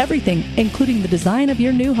you with everything, including the design of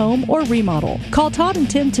your new home or remodel. Call Todd and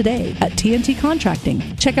Tim today at TNT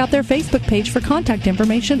Contracting. Check out their Facebook page for contact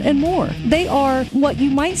information and more. They are what you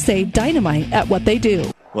might say dynamite at what they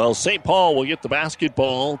do. Well, St. Paul will get the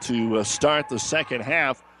basketball to start the second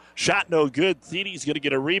half. Shot no good. Thede's going to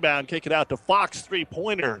get a rebound, kick it out to Fox.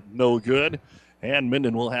 Three-pointer, no good. And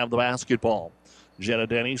Minden will have the basketball. Jenna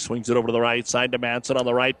Denny swings it over to the right side to Manson on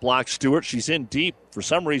the right block. Stewart, she's in deep. For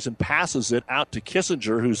some reason, passes it out to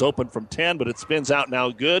Kissinger, who's open from 10, but it spins out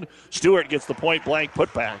now good. Stewart gets the point-blank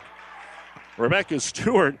putback. Rebecca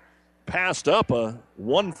Stewart passed up a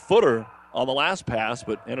 1-footer on the last pass,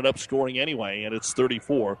 but ended up scoring anyway, and it's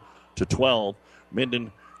 34-12.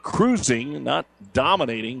 Minden cruising, not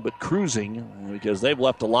dominating, but cruising, because they've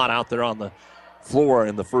left a lot out there on the floor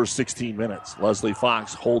in the first 16 minutes. Leslie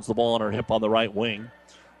Fox holds the ball on her hip on the right wing.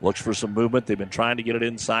 Looks for some movement. They've been trying to get it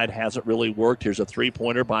inside. Hasn't really worked. Here's a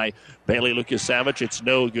three-pointer by Bailey Lucas-Savage. It's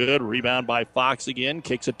no good. Rebound by Fox again.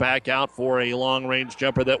 Kicks it back out for a long-range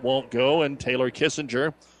jumper that won't go. And Taylor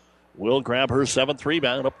Kissinger will grab her 7th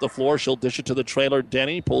rebound up the floor. She'll dish it to the trailer.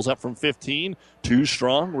 Denny pulls up from 15. Too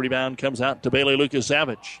strong. Rebound comes out to Bailey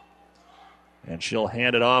Lucas-Savage. And she'll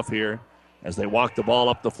hand it off here as they walk the ball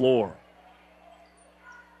up the floor.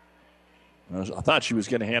 I thought she was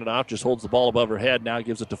going to hand it off. Just holds the ball above her head. Now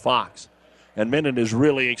gives it to Fox. And Minden is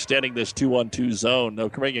really extending this 2-on-2 zone. They're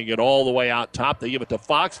bringing it all the way out top. They give it to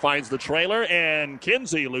Fox. Finds the trailer. And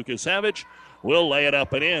Kinsey Lucas-Savage will lay it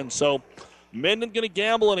up and in. So Minden going to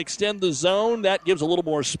gamble and extend the zone. That gives a little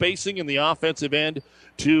more spacing in the offensive end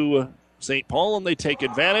to St. Paul, and they take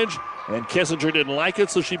advantage. And Kissinger didn't like it,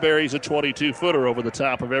 so she buries a 22-footer over the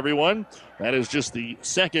top of everyone. That is just the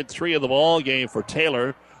second three of the ball game for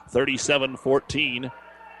Taylor. 37-14.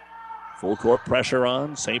 Full court pressure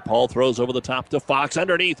on. St. Paul throws over the top to Fox.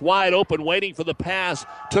 Underneath, wide open, waiting for the pass.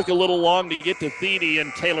 Took a little long to get to Thede,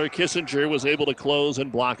 and Taylor Kissinger was able to close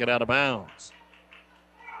and block it out of bounds.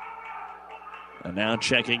 And now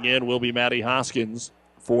checking in will be Maddie Hoskins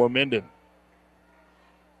for Minden.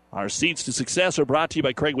 Our Seeds to Success are brought to you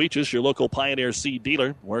by Craig Weeches, your local Pioneer seed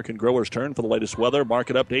dealer. Where can growers turn for the latest weather,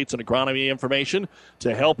 market updates, and agronomy information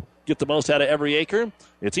to help get the most out of every acre?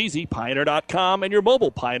 It's easy, Pioneer.com, and your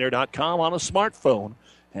mobile Pioneer.com on a smartphone.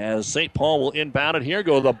 As St. Paul will inbound it here,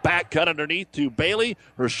 go the back cut underneath to Bailey.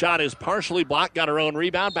 Her shot is partially blocked, got her own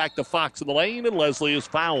rebound, back to Fox in the lane, and Leslie is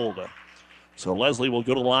fouled. So Leslie will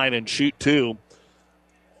go to the line and shoot two.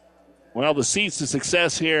 Well, the Seeds to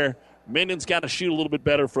Success here, Minden's got to shoot a little bit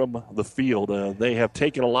better from the field. They have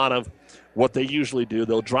taken a lot of what they usually do.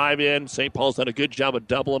 They'll drive in. St. Paul's done a good job of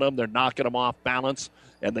doubling them. They're knocking them off balance,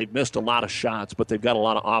 and they've missed a lot of shots, but they've got a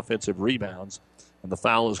lot of offensive rebounds. And the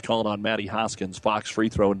foul is called on Maddie Hoskins. Fox free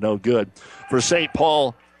throw, no good. For St.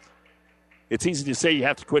 Paul, it's easy to say you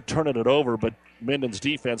have to quit turning it over, but Minden's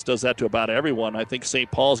defense does that to about everyone. I think St.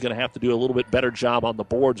 Paul's going to have to do a little bit better job on the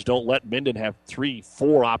boards. Don't let Minden have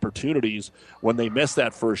 3-4 opportunities when they miss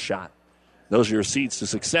that first shot. Those are your Seeds to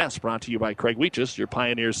Success, brought to you by Craig Weeches, your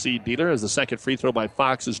Pioneer seed dealer. As the second free throw by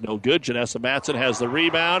Fox is no good. Janessa Matson has the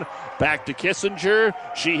rebound. Back to Kissinger.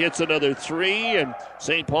 She hits another three, and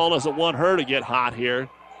St. Paul doesn't want her to get hot here.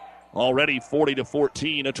 Already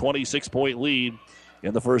 40-14, a 26-point lead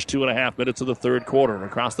in the first 2.5 minutes of the third quarter.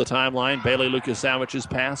 Across the timeline, Bailey Lucas-Savage's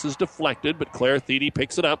pass is deflected, but Claire Thede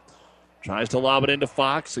picks it up. Tries to lob it into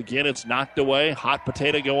Fox. Again, it's knocked away. Hot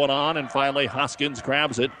potato going on, and finally Hoskins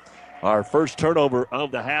grabs it. Our first turnover of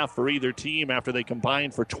the half for either team after they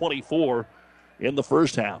combined for 24 in the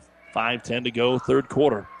first half. 5:10 to go, third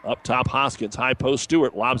quarter. Up top, Hoskins. High post,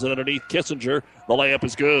 Stewart lobs it underneath Kissinger. The layup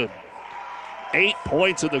is good. 8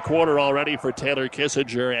 points in the quarter already for Taylor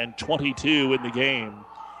Kissinger and 22 in the game.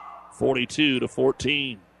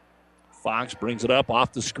 42-14. Fox brings it up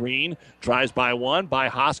off the screen. Tries by one by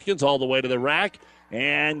Hoskins all the way to the rack.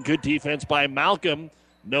 And good defense by Malcolm.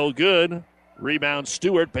 No good. Rebound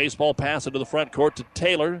Stewart. Baseball pass into the front court to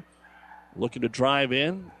Taylor. Looking to drive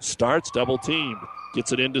in. Starts double teamed.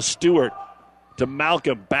 Gets it into Stewart. To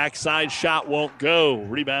Malcolm. Backside shot won't go.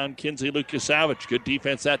 Rebound Kinsey Lucas-Savage. Good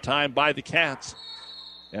defense that time by the Cats.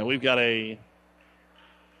 And we've got a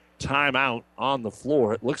timeout on the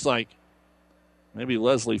floor. It looks like maybe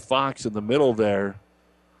Leslie Fox in the middle there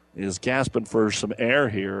is gasping for some air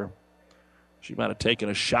here. She might have taken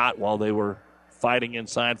a shot while they were fighting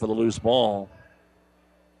inside for the loose ball.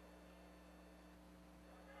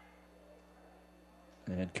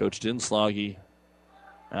 And Coach Dinslaggy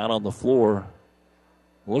out on the floor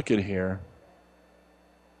looking here.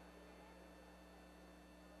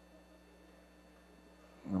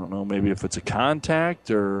 I don't know, maybe if it's a contact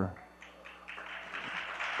or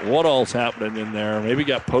what all's happening in there. Maybe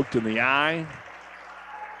got poked in the eye.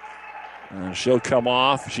 She'll come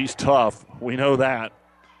off. She's tough. We know that.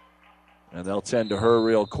 And they'll tend to her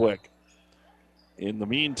real quick. In the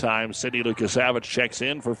meantime, Sydney Lucas-Savage checks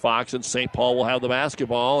in for Fox, and St. Paul will have the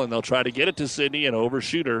basketball, and they'll try to get it to Sydney and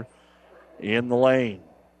overshoot her in the lane.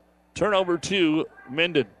 Turnover to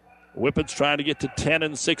Minden. Whippets trying to get to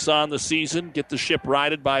 10-6 on the season, get the ship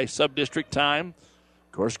righted by sub-district time.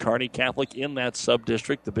 Of course, Kearney Catholic in that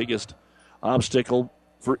sub-district. The biggest obstacle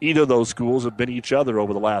for either of those schools have been each other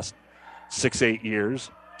over the last 6-8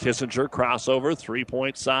 years. Kissinger, crossover,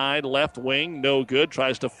 three-point side, left wing, no good.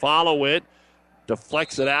 Tries to follow it,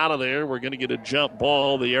 deflects it out of there. We're going to get a jump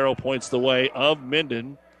ball. The arrow points the way of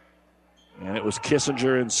Minden. And it was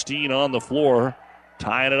Kissinger and Steen on the floor,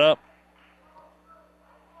 tying it up.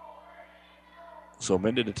 So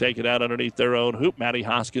Minden to take it out underneath their own hoop. Maddie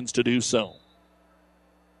Hoskins to do so.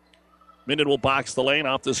 Minden will box the lane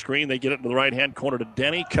off the screen. They get it into the right-hand corner to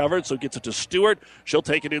Denny. Covered, so gets it to Stewart. She'll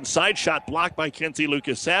take it inside. Shot blocked by Kenzie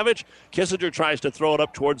Lucas-Savage. Kissinger tries to throw it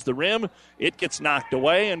up towards the rim. It gets knocked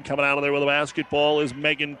away, and coming out of there with a basketball is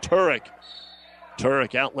Megan Turek.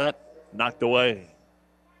 Turek outlet, knocked away.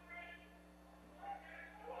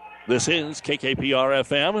 This is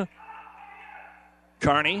KKPR-FM.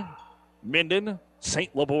 Kearney, Minden,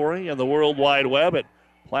 St. Laborie, and the World Wide Web at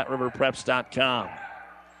PlatteRiverPreps.com.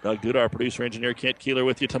 Doug Duda, our producer-engineer, Kent Keeler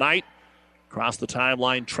with you tonight. Across the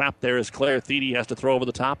timeline, trapped there is Claire Thiede. Has to throw over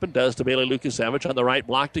the top and does to Bailey Lucas-Savage on the right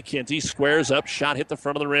block to Kinsey. Squares up, shot hit the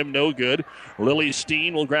front of the rim, no good. Lily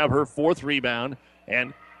Steen will grab her fourth rebound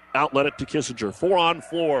and outlet it to Kissinger.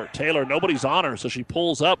 4-on-4. Taylor, nobody's on her, so she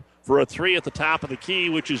pulls up for a three at the top of the key,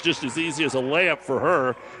 which is just as easy as a layup for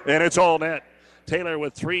her, and it's all net. Taylor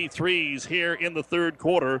with 3 threes here in the third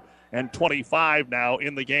quarter, and 25 now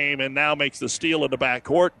in the game, and now makes the steal in the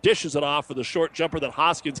backcourt. Dishes it off for the short jumper that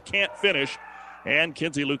Hoskins can't finish, and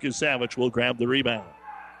Kenzie Lucas-Savage will grab the rebound.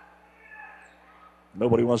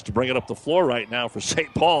 Nobody wants to bring it up the floor right now for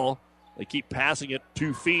St. Paul. They keep passing it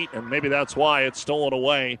 2 feet, and maybe that's why it's stolen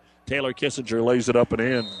away. Taylor Kissinger lays it up and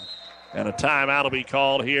in. And a timeout will be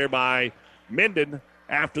called here by Minden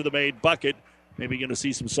after the made bucket. Maybe going to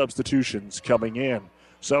see some substitutions coming in.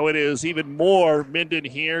 So it is even more Minden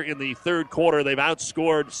here in the third quarter. They've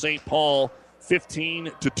outscored St. Paul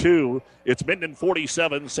 15-2. It's Minden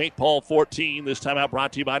 47, St. Paul 14. This timeout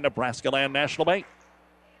brought to you by Nebraska Land National Bank.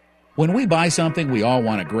 When we buy something, we all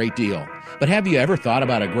want a great deal. But have you ever thought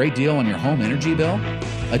about a great deal on your home energy bill?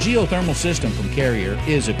 A geothermal system from Carrier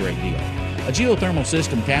is a great deal. A geothermal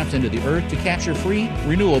system taps into the earth to capture free,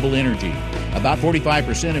 renewable energy. About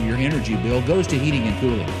 45% of your energy bill goes to heating and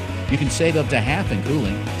cooling. You can save up to half in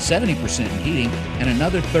cooling, 70% in heating, and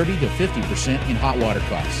another 30 to 50% in hot water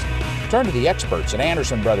costs. Turn to the experts at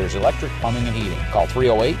Anderson Brothers Electric Plumbing and Heating. Call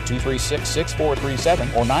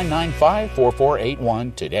 308-236-6437 or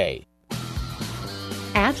 995-4481 today.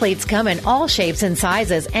 Athletes come in all shapes and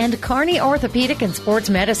sizes, and Kearney Orthopedic and Sports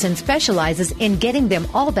Medicine specializes in getting them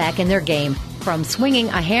all back in their game. From swinging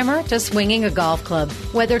a hammer to swinging a golf club,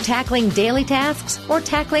 whether tackling daily tasks or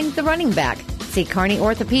tackling the running back. See Kearney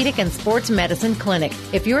Orthopedic and Sports Medicine Clinic.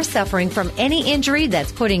 If you're suffering from any injury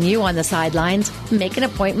that's putting you on the sidelines, make an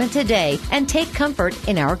appointment today and take comfort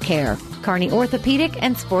in our care. Kearney Orthopedic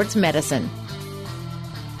and Sports Medicine.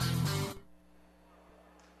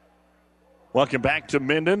 Welcome back to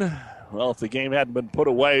Minden. Well, if the game hadn't been put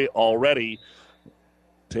away already,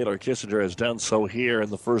 Taylor Kissinger has done so here in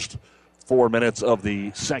the first 4 minutes of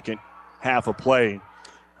the second half of play.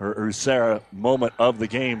 Her Sarah moment of the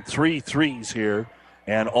game. 3 threes here,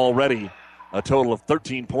 and already a total of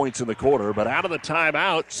 13 points in the quarter. But out of the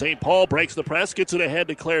timeout, St. Paul breaks the press, gets it ahead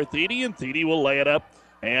to Claire Thiede, and Thiede will lay it up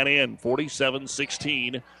and in.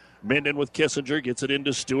 47-16. Minden with Kissinger, gets it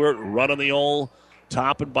into Stewart, running the old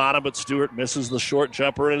top and bottom, but Stewart misses the short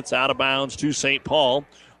jumper, and it's out of bounds to St. Paul.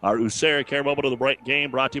 Our USARA Care moment of the game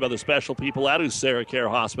brought to you by the special people at USARA Care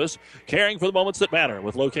Hospice, caring for the moments that matter,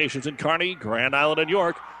 with locations in Kearney, Grand Island, and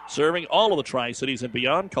York, serving all of the Tri-Cities and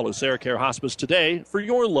beyond. Call USARA Care Hospice today for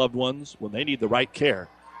your loved ones when they need the right care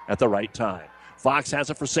at the right time. Fox has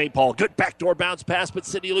it for St. Paul. Good backdoor bounce pass, but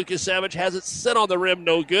Sydney Lucas-Savage has it set on the rim,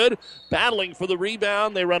 no good. Battling for the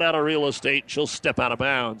rebound. They run out of real estate. She'll step out of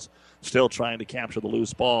bounds. Still trying to capture the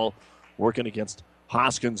loose ball, working against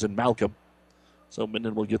Hoskins and Malcolm. So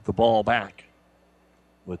Minden will get the ball back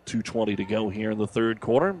with 2:20 to go here in the third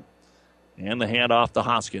quarter. And the handoff to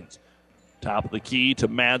Hoskins. Top of the key to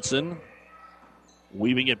Madsen.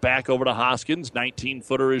 Weaving it back over to Hoskins.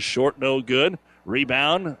 19-footer is short, no good.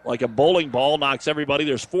 Rebound like a bowling ball, knocks everybody.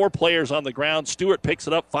 There's 4 players on the ground. Stewart picks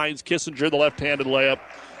it up, finds Kissinger. The left-handed layup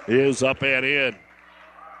is up and in.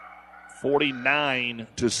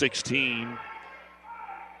 49-16.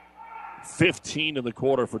 15 in the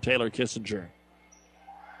quarter for Taylor Kissinger.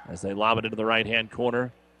 As they lob it into the right-hand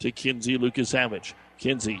corner to Kenzie Lucas-Savage.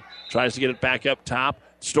 Kinsey tries to get it back up top.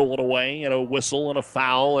 Stolen away, and a whistle and a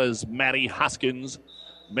foul as Maddie Hoskins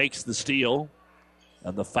makes the steal.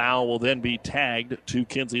 And the foul will then be tagged to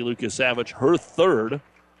Kenzie Lucas-Savage, her third.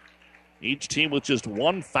 Each team with just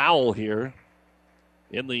 1 foul here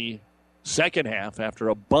in the second half after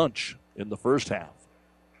a bunch in the first half.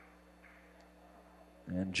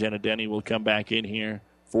 And Jenna Denny will come back in here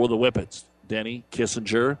for the Whippets. Denny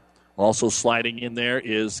Kissinger. Also sliding in there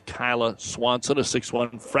is Kyla Swanson, a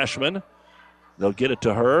 6'1 freshman. They'll get it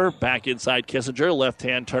to her. Back inside Kissinger.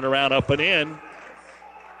 Left-hand turnaround up and in.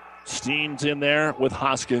 Steen's in there with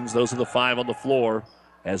Hoskins. Those are the 5 on the floor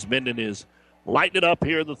as Minden is lighting it up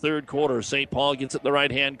here in the third quarter. St. Paul gets it in the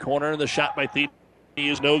right-hand corner. The shot by Thede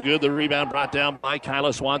is no good. The rebound brought down by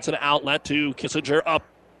Kyla Swanson. Outlet to Kissinger up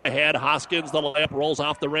ahead. Hoskins, the layup rolls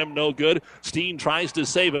off the rim. No good. Steen tries to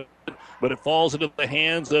save it, but it falls into the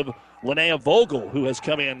hands of Linnea Vogel, who has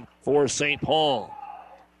come in for St. Paul.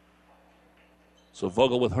 So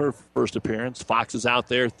Vogel with her first appearance. Fox is out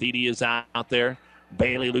there. Thede is out there.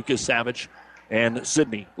 Bailey Lucas Savage and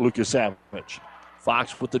Sydney Lucas Savage.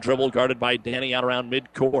 Fox with the dribble, guarded by Danny out around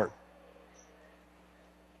midcourt.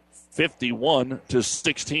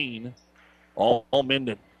 51-16. All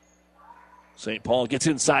Minden. St. Paul gets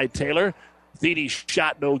inside Taylor. Thede's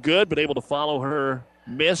shot no good, but able to follow her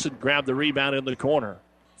miss and grab the rebound in the corner.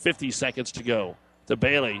 50 seconds to go to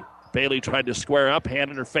Bailey. Bailey tried to square up, hand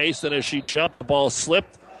in her face, and as she jumped, the ball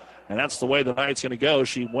slipped. And that's the way the night's going to go.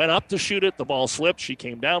 She went up to shoot it. The ball slipped. She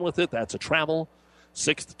came down with it. That's a travel.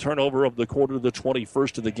 6th turnover of the quarter, the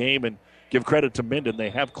 21st of the game. And give credit to Minden.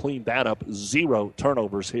 They have cleaned that up. 0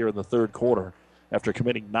 turnovers here in the third quarter after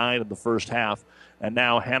committing 9 in the first half. And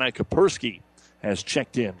now Hannah Kapersky has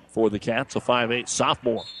checked in for the Cats, a 5'8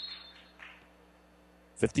 sophomore.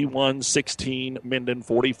 51-16, Minden,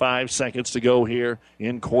 45 seconds to go here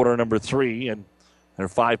in quarter number 3. And they're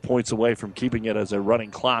 5 points away from keeping it as a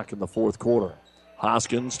running clock in the fourth quarter.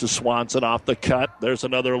 Hoskins to Swanson off the cut. There's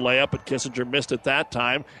another layup, but Kissinger missed it that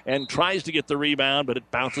time and tries to get the rebound, but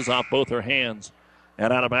it bounces off both her hands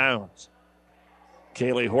and out of bounds.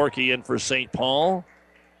 Kaylee Horkey in for St. Paul,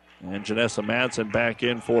 and Janessa Madsen back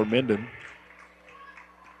in for Minden.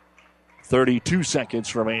 32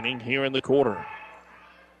 seconds remaining here in the quarter.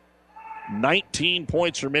 19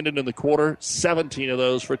 points for Minden in the quarter, 17 of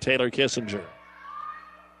those for Taylor Kissinger.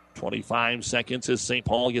 25 seconds as St.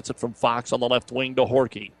 Paul gets it from Fox on the left wing to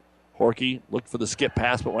Horkey. Horkey looked for the skip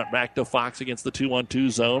pass, but went back to Fox against the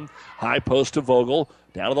 2-on-2 zone. High post to Vogel.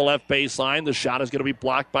 Down to the left baseline. The shot is going to be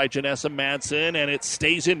blocked by Janessa Madsen, and it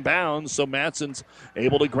stays in bounds, so Madsen's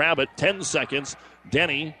able to grab it. 10 seconds.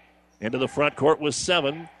 Denny into the front court with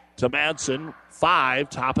 7 to Madsen. 5,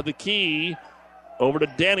 top of the key. Over to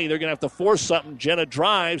Denny. They're going to have to force something. Jenna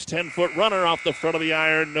drives. 10-foot runner off the front of the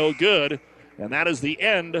iron. No good. And that is the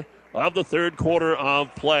end of the third quarter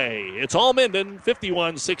of play. It's all Minden,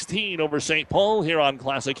 51-16 over St. Paul here on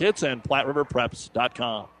Classic Hits and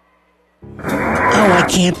PlatteRiverPreps.com. Oh, I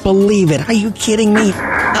can't believe it. Are you kidding me?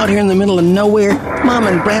 Out here in the middle of nowhere, Mom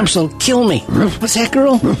and Gramps will kill me. What's that,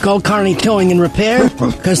 girl? Call Kearney Towing and Repair?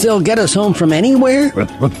 Because they'll get us home from anywhere?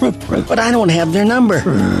 But I don't have their number.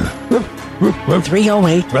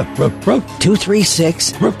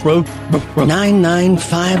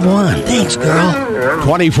 308-236-9951. Thanks, girl.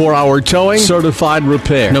 24-hour towing, certified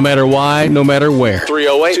repair. No matter why, no matter where.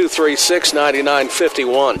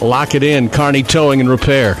 308-236-9951. Lock it in, Kearney Towing and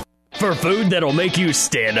Repair. For food that'll make you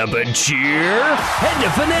stand up and cheer, head to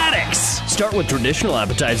Fanatics. Start with traditional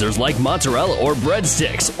appetizers like mozzarella or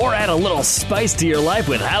breadsticks, or add a little spice to your life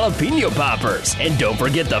with jalapeno poppers. And don't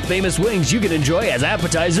forget the famous wings you can enjoy as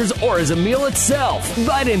appetizers or as a meal itself.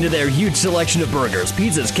 Bite into their huge selection of burgers,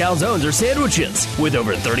 pizzas, calzones, or sandwiches. With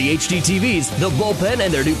over 30 HD TVs, the bullpen,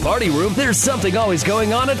 and their new party room, there's something always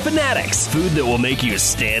going on at Fanatics. Food that will make you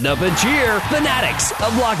stand up and cheer. Fanatics, a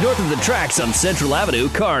block north of the tracks on Central Avenue,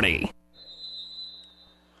 Kearney.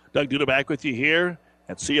 Doug Duda back with you here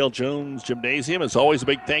at C.L. Jones Gymnasium. As always, a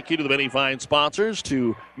big thank you to the many fine sponsors,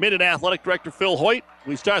 to Minden Athletic Director Phil Hoyt.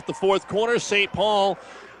 We start the fourth quarter. St. Paul,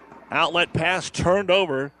 outlet pass turned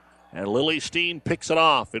over, and Lily Steen picks it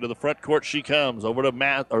off. Into the front court she comes. Over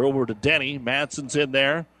to Denny. Madsen's in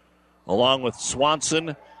there, along with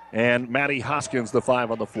Swanson and Maddie Hoskins, the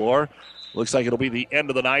 5 on the floor. Looks like it'll be the end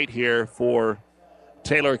of the night here for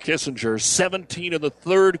Taylor Kissinger. 17 in the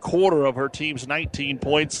third quarter of her team's 19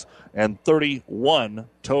 points and 31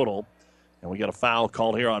 total. And we got a foul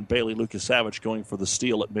called here on Bailey Lucas Savage going for the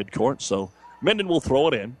steal at midcourt. So Minden will throw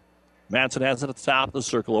it in. Madsen has it at the top of the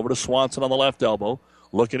circle. Over to Swanson on the left elbow.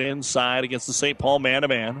 Looking inside against the St. Paul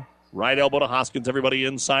man-to-man. Right elbow to Hoskins. Everybody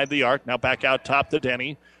inside the arc. Now back out top to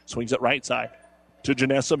Denny. Swings it right side to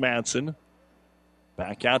Janessa Madsen.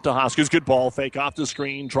 Back out to Hoskins. Good ball fake off the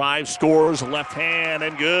screen. Drive, scores, left hand,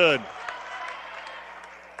 and good.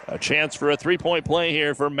 A chance for a three-point play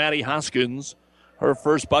here for Maddie Hoskins. Her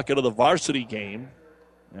first bucket of the varsity game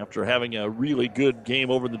after having a really good game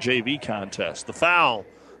over in the JV contest. The foul,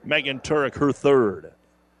 Megan Turek, her third.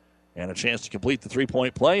 And a chance to complete the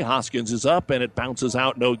three-point play. Hoskins is up, and it bounces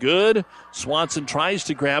out no good. Swanson tries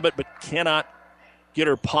to grab it, but cannot get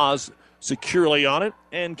her paws securely on it.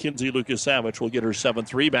 And Kinsey Lucas-Savage will get her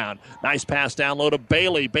 7th rebound. Nice pass down low to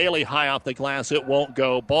Bailey. Bailey high off the glass. It won't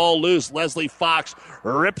go. Ball loose. Leslie Fox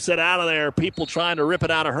rips it out of there. People trying to rip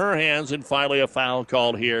it out of her hands. And finally a foul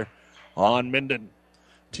called here on Minden.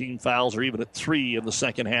 Team fouls are even at 3 in the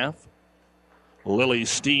second half. Lily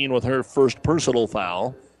Steen with her first personal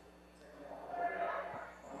foul.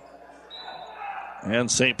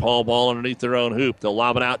 And St. Paul ball underneath their own hoop. They'll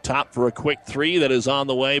lob it out top for a quick three that is on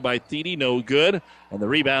the way by Thede. No good. And the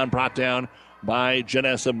rebound brought down by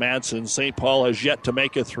Janessa Madsen. St. Paul has yet to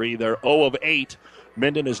make a three. They're 0 of 8.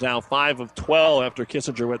 Minden is now 5 of 12 after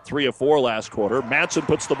Kissinger went 3 of 4 last quarter. Madsen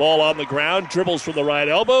puts the ball on the ground, dribbles from the right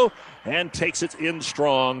elbow, and takes it in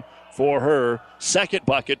strong for her second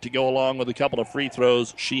bucket to go along with a couple of free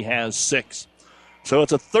throws. She has 6. So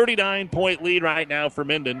it's a 39-point lead right now for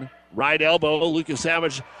Minden. Right elbow, Lucas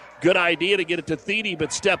Savage, good idea to get it to Thede,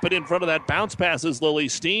 but step it in front of that bounce pass is Lily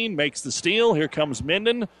Steen, makes the steal. Here comes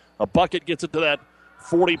Minden. A bucket gets it to that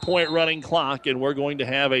 40-point running clock, and we're going to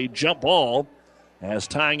have a jump ball as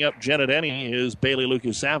tying up Jenna Denny is Bailey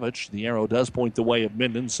Lucas Savage. The arrow does point the way of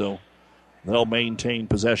Minden, so they'll maintain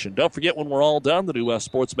possession. Don't forget, when we're all done, the New West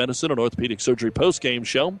Sports Medicine and Orthopedic Surgery postgame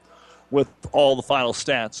show with all the final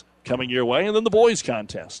stats coming your way, and then the boys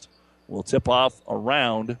contest will tip off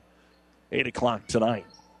around 8 o'clock tonight.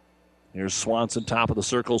 Here's Swanson, top of the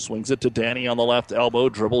circle, swings it to Danny on the left elbow,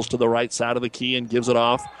 dribbles to the right side of the key and gives it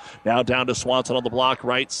off. Now down to Swanson on the block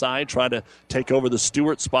right side, trying to take over the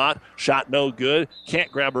Stewart spot. Shot no good. Can't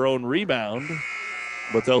grab her own rebound,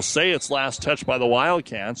 but they'll say it's last touch by the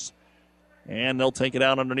Wildcats. And they'll take it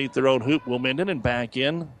out underneath their own hoop. Will Minden and back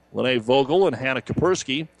in Lene Vogel and Hannah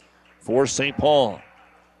Kapersky for St. Paul.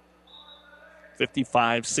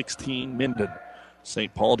 55-16 Minden.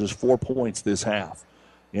 St. Paul just 4 points this half.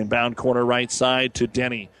 Inbound corner right side to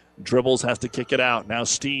Denny. Dribbles, has to kick it out. Now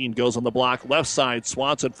Steen goes on the block left side.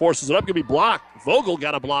 Swanson forces it up. Going to be blocked. Vogel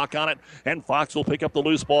got a block on it. And Fox will pick up the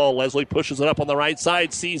loose ball. Leslie pushes it up on the right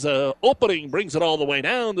side. Sees a opening. Brings it all the way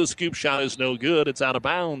down. The scoop shot is no good. It's out of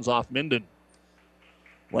bounds off Minden.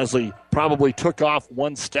 Leslie probably took off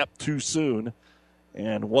one step too soon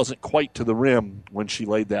and wasn't quite to the rim when she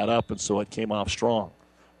laid that up, and so it came off strong.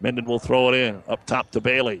 Minden will throw it in, up top to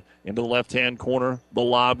Bailey. Into the left-hand corner, the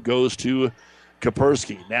lob goes to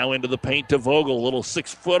Kapersky. Now into the paint to Vogel. Little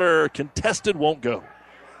 6-footer, contested, won't go.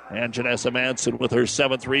 And Janessa Madsen with her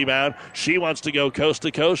 7th rebound. She wants to go coast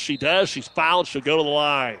to coast. She does. She's fouled. She'll go to the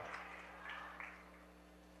line.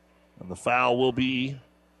 And the foul will be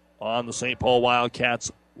on the St. Paul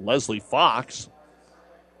Wildcats' Leslie Fox.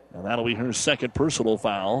 And that'll be her second personal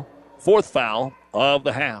foul. 4th foul of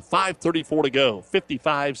the half. 5:34 to go.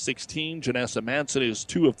 55-16. Janessa Madsen is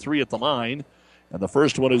 2 of 3 at the line. And the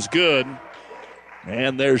first one is good.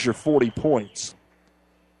 And there's your 40 points.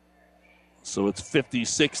 So it's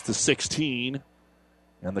 56-16.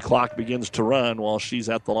 And the clock begins to run while she's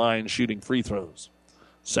at the line shooting free throws.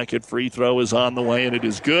 Second free throw is on the way, and it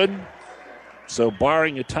is good. So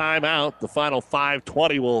barring a timeout, the final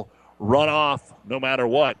 5:20 will run off no matter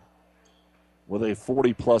what with a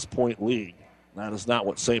 40-plus point lead. That is not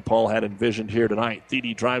what St. Paul had envisioned here tonight.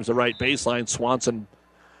 Thede drives the right baseline. Swanson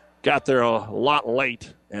got there a lot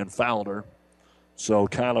late and fouled her. So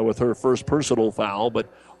Kyla with her first personal foul, but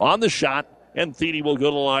on the shot, and Thede will go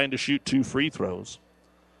to the line to shoot 2 free throws.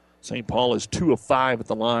 St. Paul is 2 of 5 at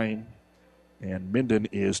the line, and Minden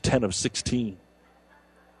is 10 of 16.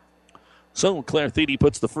 So Claire Thede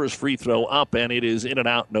puts the first free throw up, and it is in and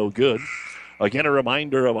out, no good. Again, a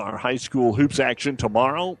reminder of our high school hoops action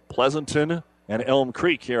tomorrow. Pleasanton and Elm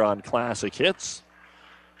Creek here on Classic Hits.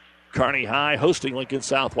 Kearney High hosting Lincoln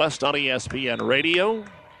Southwest on ESPN Radio.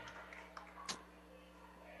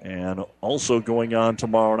 And also going on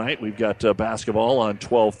tomorrow night, we've got basketball on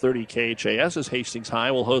 12:30 KHAS as Hastings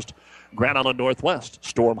High will host Grand Island Northwest.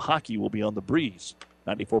 Storm Hockey will be on the Breeze.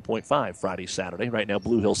 94.5 Friday, Saturday. Right now,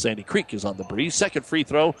 Blue Hill Sandy Creek is on the Breeze. Second free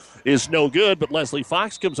throw is no good, but Leslie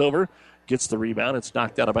Fox comes over, gets the rebound. It's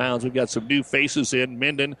knocked out of bounds. We've got some new faces in.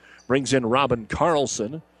 Minden brings in Robin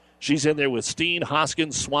Carlson. She's in there with Steen,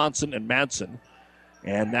 Hoskins, Swanson, and Madsen.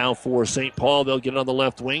 And now for St. Paul, they'll get it on the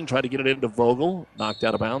left wing, try to get it into Vogel. Knocked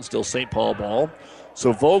out of bounds, still St. Paul ball.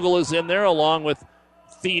 So Vogel is in there along with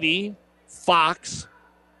Thede, Fox,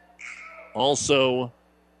 also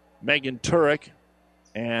Megan Turek,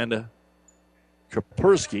 and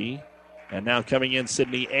Kapersky. And now coming in,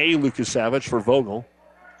 Sydney A. Lucas Savage for Vogel.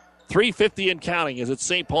 3:50 and counting as it's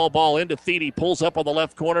St. Paul ball into Thiede. Pulls up on the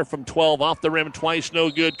left corner from 12. Off the rim twice, no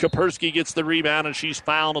good. Kapersky gets the rebound, and she's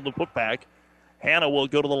fouled on the putback. Hannah will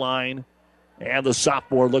go to the line, and the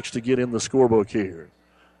sophomore looks to get in the scorebook here.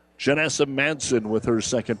 Janessa Manson with her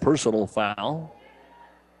second personal foul.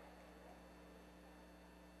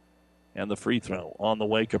 And the free throw on the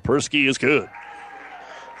way. Kapersky is good.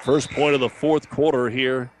 First point of the fourth quarter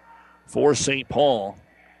here for St. Paul.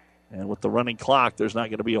 And with the running clock, there's not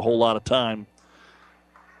going to be a whole lot of time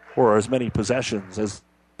or as many possessions as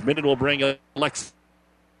Minden will bring Alexis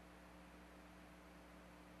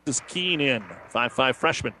Keene in, 5'5"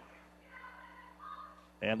 freshman.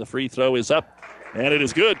 And the free throw is up, and it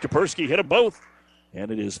is good. Kapersky hit them both,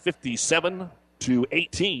 and it is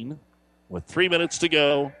 57-18 with 3 minutes to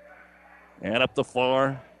go. And up the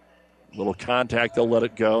floor, little contact, they'll let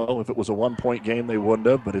it go. If it was a one-point game, they wouldn't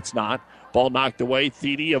have, but it's not. Ball knocked away.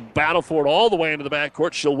 Thiede, a battle for it all the way into the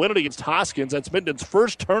backcourt. She'll win it against Hoskins. That's Minden's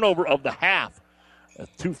first turnover of the half.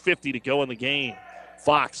 2:50 to go in the game.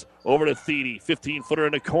 Fox over to Thiede. 15-footer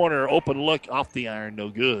in the corner. Open look off the iron. No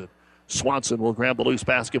good. Swanson will grab the loose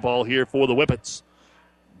basketball here for the Whippets.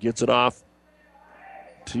 Gets it off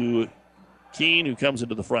to Keene, who comes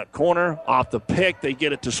into the front corner. Off the pick, they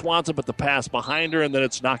get it to Swanson, but the pass behind her, and then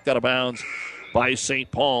it's knocked out of bounds by St.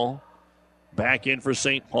 Paul. Back in for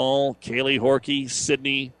St. Paul, Kaylee Horkey,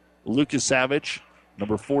 Sydney Lukasavage,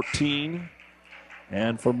 number 14.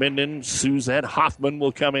 And for Minden, Suzette Hoffman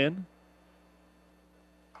will come in.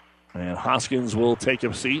 And Hoskins will take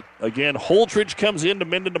a seat. Again, Holdridge comes in to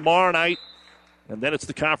Minden tomorrow night. And then it's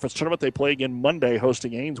the conference tournament. They play again Monday,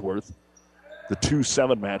 hosting Ainsworth. The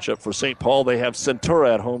 2-7 matchup. For St. Paul, they have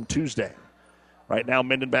Centura at home Tuesday. Right now,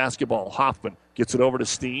 Minden basketball. Hoffman gets it over to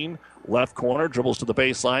Steen. Left corner, dribbles to the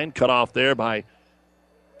baseline. Cut off there by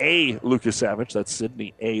A. Lukasavage. That's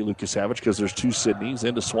Sydney A. Lukasavage because there's two Sydneys.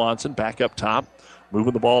 Into Swanson, back up top.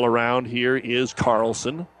 Moving the ball around here is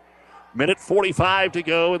Carlson. Minute 45 to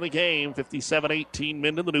go in the game. 57-18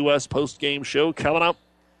 Minden, the New West post-game show coming up.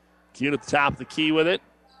 Cute at the top of the key with it.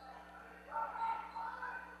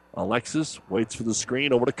 Alexis waits for the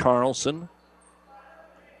screen over to Carlson.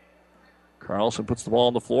 Carlson puts the ball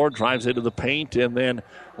on the floor, drives into the paint, and then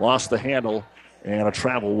lost the handle. And a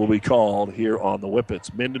travel will be called here on the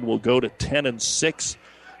Whippets. Minden will go to 10-6.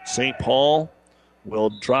 St. Paul will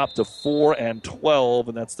drop to 4-12,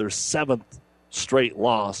 and that's their 7th straight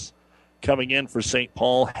loss. Coming in for St.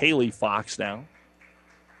 Paul, Haley Fox now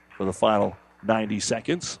for the final 90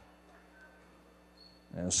 seconds.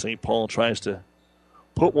 As St. Paul tries to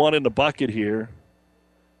put one in the bucket here.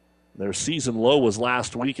 Their season low was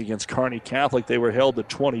last week against Kearney Catholic. They were held to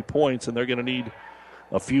 20 points, and they're going to need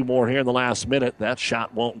a few more here in the last minute. That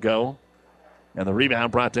shot won't go. And the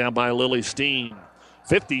rebound brought down by Lily Steen.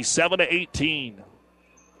 57-18.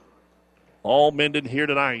 All Minden here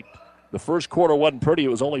tonight. The first quarter wasn't pretty. It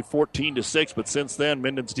was only 14-6, but since then,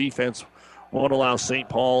 Minden's defense won't allow St.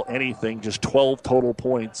 Paul anything. Just 12 total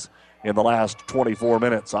points in the last 24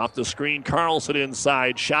 minutes. Off the screen, Carlson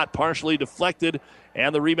inside. Shot partially deflected,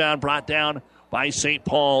 and the rebound brought down by St.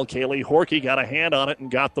 Paul. Kaylee Horkey got a hand on it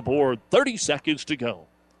and got the board. 30 seconds to go,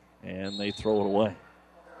 and they throw it away.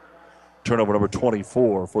 Turnover number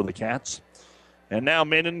 24 for the Cats. And now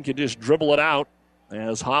Minden can just dribble it out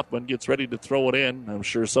as Hoffman gets ready to throw it in. I'm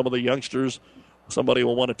sure some of the youngsters, somebody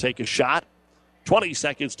will want to take a shot. 20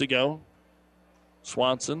 seconds to go.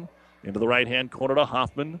 Swanson into the right-hand corner to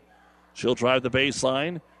Hoffman. She'll drive the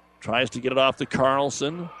baseline. Tries to get it off to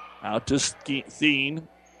Carlson. Out to Steen.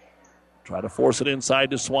 Try to force it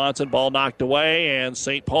inside to Swanson. Ball knocked away, and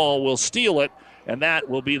St. Paul will steal it. And that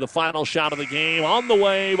will be the final shot of the game. On the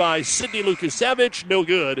way by Sydney Lukasevich. No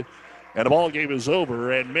good. And the ball game is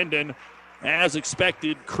over. And Minden, as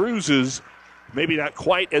expected, cruises. Maybe not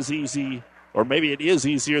quite as easy, or maybe it is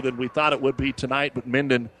easier than we thought it would be tonight, but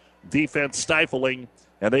Minden defense stifling,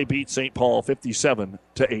 and they beat St. Paul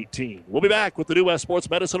 57-18. We'll be back with the New West Sports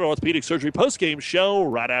Medicine and Orthopedic Surgery postgame show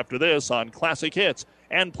right after this on Classic Hits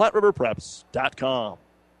and PlatteRiverPreps.com.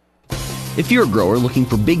 If you're a grower looking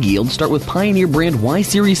for big yield, start with Pioneer brand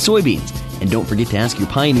Y-Series soybeans. And don't forget to ask your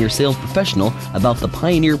Pioneer sales professional about the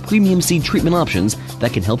Pioneer premium seed treatment options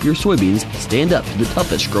that can help your soybeans stand up to the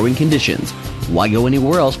toughest growing conditions. Why go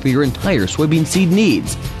anywhere else for your entire soybean seed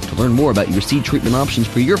needs? To learn more about your seed treatment options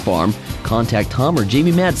for your farm, contact Tom or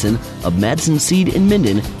Jamie Madsen of Madsen Seed in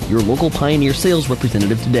Minden, your local Pioneer sales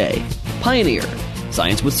representative today. Pioneer,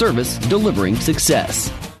 science with service, delivering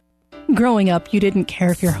success. Growing up, you didn't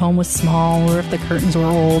care if your home was small or if the curtains were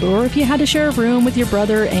old or if you had to share a room with your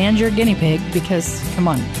brother and your guinea pig because, come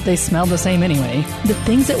on, they smelled the same anyway. The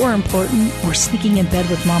things that were important were sneaking in bed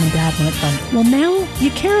with mom and dad when it fun. Well, now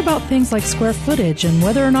you care about things like square footage and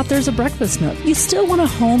whether or not there's a breakfast nook. You still want a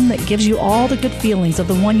home that gives you all the good feelings of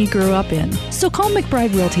the one you grew up in. So call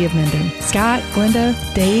McBride Realty of Minden. Scott, Glenda,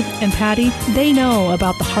 Dave, and Patty, they know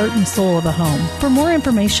about the heart and soul of a home. For more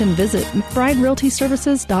information, visit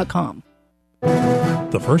McBrideRealtyServices.com.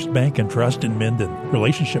 The First Bank and Trust in Minden.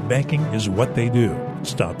 Relationship banking is what they do.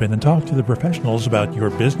 Stop in and talk to the professionals about your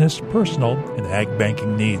business, personal, and ag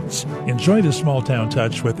banking needs. Enjoy the small town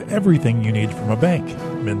touch with everything you need from a bank.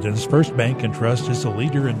 Minden's First Bank and Trust is a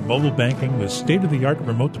leader in mobile banking with state-of-the-art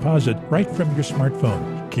remote deposit right from your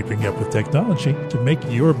smartphone, keeping up with technology to make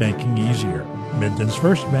your banking easier. Minden's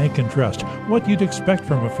First Bank and Trust, what you'd expect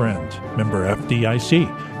from a friend. Member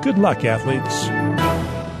FDIC. Good luck, athletes.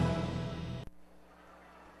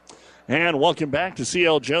 And welcome back to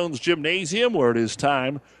CL Jones Gymnasium, where it is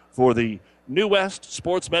time for the New West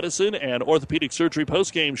Sports Medicine and Orthopedic Surgery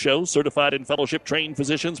postgame show. Certified and fellowship-trained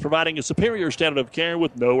physicians providing a superior standard of care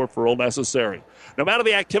with no referral necessary. No matter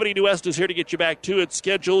the activity, New West is here to get you back to it.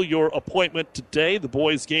 Schedule your appointment today. The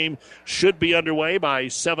boys' game should be underway by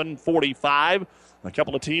 7:45. A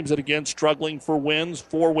couple of teams that, again, struggling for wins.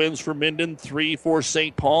 4 wins for Minden, 3 for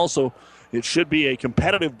St. Paul. So it should be a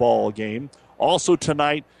competitive ball game. Also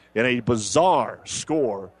tonight, in a bizarre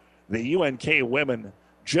score, the UNK women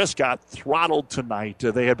just got throttled tonight.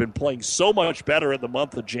 They had been playing so much better in the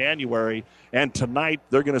month of January, and tonight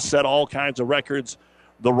they're going to set all kinds of records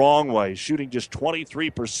the wrong way, shooting just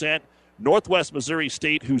 23%. Northwest Missouri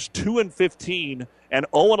State, who's 2-15 and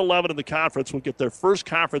 0-11 in the conference, will get their first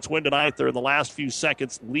conference win tonight. They're in the last few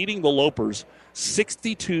seconds, leading the Lopers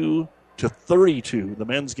 62-32. The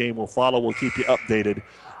men's game will follow. We'll keep you updated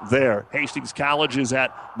there. Hastings College is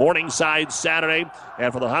at Morningside Saturday.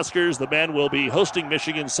 And for the Huskers, the men will be hosting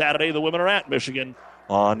Michigan Saturday. The women are at Michigan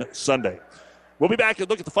on Sunday. We'll be back and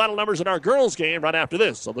look at the final numbers in our girls' game right after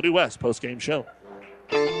this on the New West postgame show.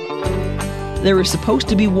 There is supposed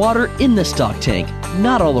to be water in the stock tank,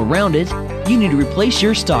 not all around it. You need to replace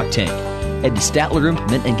your stock tank. Head to Statler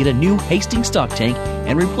Implement and get a new Hastings stock tank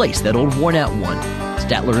and replace that old worn-out one.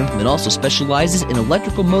 Statler Implement also specializes in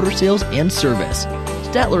electrical motor sales and service.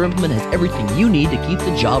 Statler Implement has everything you need to keep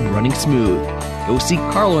the job running smooth. Go see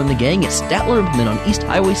Carlo and the gang at Statler Implement on East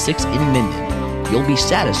Highway 6 in Minden. You'll be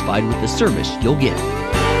satisfied with the service you'll get.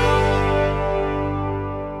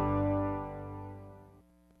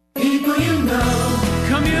 People you know,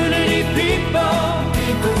 community people,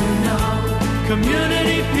 people you know,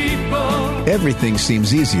 community people. Everything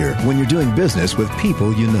seems easier when you're doing business with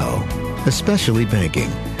people you know, especially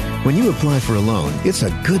banking. When you apply for a loan, it's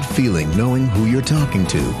a good feeling knowing who you're talking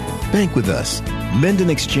to. Bank with us.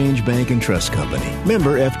 Minden Exchange Bank and Trust Company.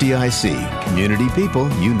 Member FDIC. Community people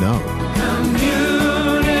you know.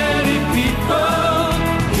 Community people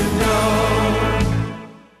you know.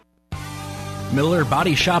 Miller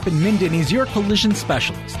Body Shop in Minden is your collision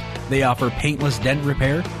specialist. They offer paintless dent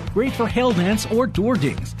repair, great for hail dents or door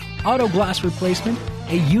dings, auto glass replacement,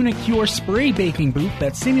 a Unicure spray baking booth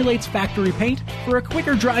that simulates factory paint for a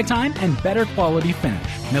quicker dry time and better quality finish.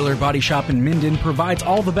 Miller Body Shop in Minden provides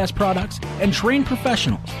all the best products and trained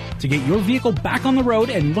professionals to get your vehicle back on the road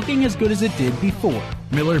and looking as good as it did before.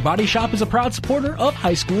 Miller Body Shop is a proud supporter of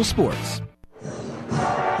high school sports.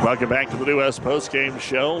 Welcome back to the New West postgame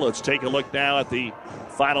show. Let's take a look now at the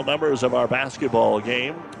final numbers of our basketball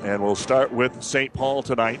game, and we'll start with St. Paul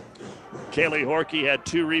tonight. Kaylee Horkey had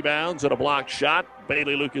 2 rebounds and a blocked shot.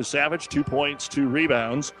 Bailey Lucas Savage, 2 points, 2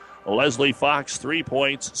 rebounds. Leslie Fox, 3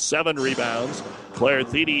 points, 7 rebounds. Claire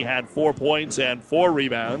Thiede had 4 points and 4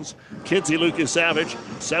 rebounds. Kinsey Lucas Savage,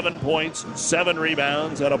 7 points, 7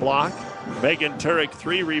 rebounds and a block. Megan Turek,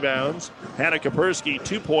 3 rebounds. Hannah Kapersky,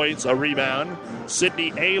 2 points, a rebound.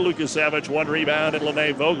 Sydney A. Lucas Savage, 1 rebound. And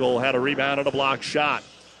Lene Vogel had a rebound and a block shot.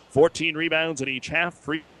 14 rebounds in each half.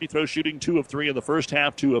 Free throw shooting, 2 of 3 in the first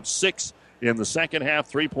half, 2 of 6 in the second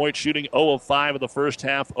half. 3-point shooting, 0 of 5 in the first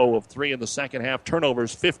half, 0 of 3 in the second half.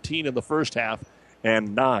 Turnovers, 15 in the first half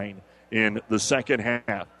and 9 in the second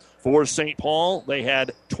half. For St. Paul, they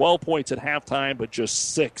had 12 points at halftime, but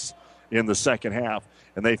just 6 in the second half.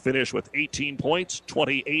 And they finished with 18 points,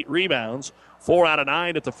 28 rebounds, 4 out of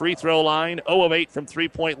 9 at the free throw line, 0 of 8 from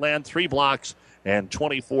three-point land, 3 blocks, and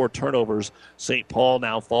 24 turnovers. St. Paul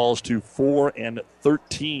now falls to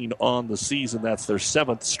 4-13 on the season. That's their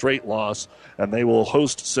 7th straight loss, and they will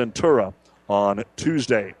host Centura on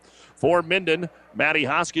Tuesday. For Minden, Maddie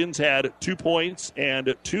Hoskins had 2 points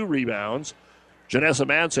and 2 rebounds. Janessa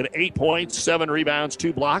Manson, 8 points, 7 rebounds,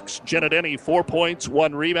 2 blocks. Jenna Denny, 4 points,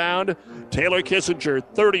 1 rebound. Taylor Kissinger,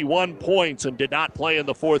 31 points and did not play in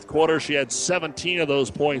the fourth quarter. She had 17 of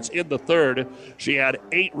those points in the third. She had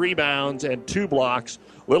 8 rebounds and 2 blocks.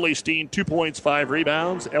 Lily Steen, 2 points, 5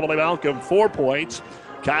 rebounds. Emily Malcolm, 4 points.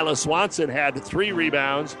 Kyla Swanson had 3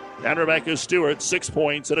 rebounds. And Rebecca Stewart, 6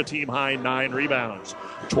 points and a team-high 9 rebounds.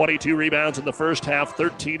 22 rebounds in the first half,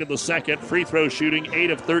 13 in the second. Free throw shooting,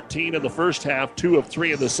 8 of 13 in the first half, 2 of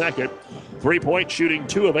 3 in the second. 3-point shooting,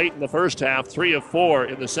 2 of 8 in the first half, 3 of 4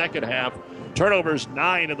 in the second half. Turnovers,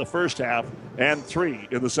 9 in the first half and 3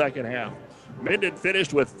 in the second half. Minden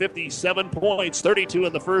finished with 57 points, 32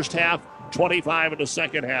 in the first half, 25 in the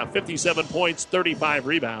second half. 57 points, 35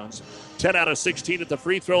 rebounds. 10 out of 16 at the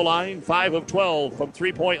free throw line, 5 of 12 from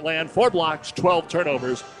three-point land, 4 blocks, 12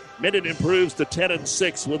 turnovers. Minden improves to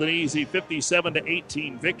 10-6 with an easy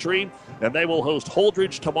 57-18 victory, and they will host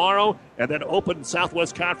Holdridge tomorrow and then open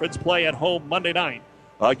Southwest Conference play at home Monday night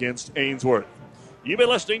against Ainsworth. You've been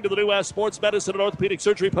listening to the New West Sports Medicine and Orthopedic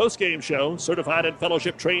Surgery postgame show. Certified and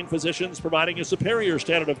fellowship-trained physicians providing a superior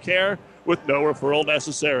standard of care with no referral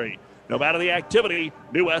necessary. No matter the activity,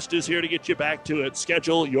 New West is here to get you back to it.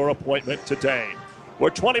 Schedule your appointment today. We're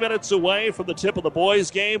 20 minutes away from the tip of the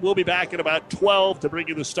boys' game. We'll be back at about 12 to bring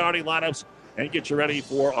you the starting lineups and get you ready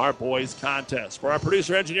for our boys' contest. For our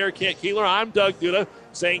producer-engineer, Kent Keeler, I'm Doug Duda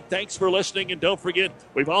saying thanks for listening. And don't forget,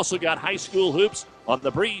 we've also got high school hoops on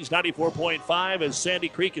the Breeze 94.5 as Sandy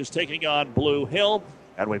Creek is taking on Blue Hill.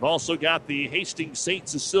 And we've also got the Hastings St.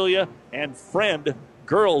 Cecilia and Friend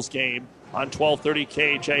girls game on 1230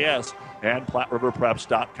 KHAS and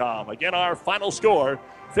PlatteRiverPreps.com. Again, our final score,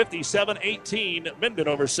 57-18, Minden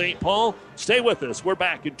over St. Paul. Stay with us. We're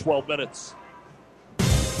back in 12 minutes.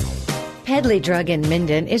 Pedley Drug in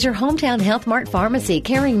Minden is your hometown Health Mart pharmacy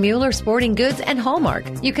carrying Mueller sporting goods and Hallmark.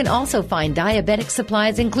 You can also find diabetic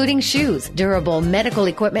supplies including shoes, durable medical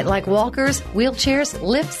equipment like walkers, wheelchairs,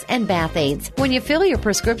 lifts, and bath aids. When you fill your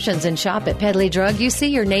prescriptions and shop at Pedley Drug, you see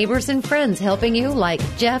your neighbors and friends helping you like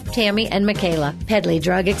Jeff, Tammy, and Michaela. Pedley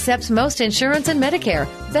Drug accepts most insurance and Medicare.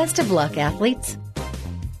 Best of luck, athletes.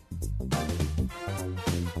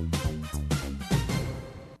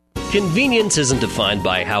 Convenience isn't defined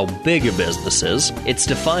by how big a business is. It's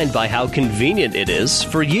defined by how convenient it is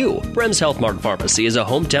for you. Brems Health Mart Pharmacy is a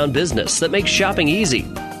hometown business that makes shopping easy.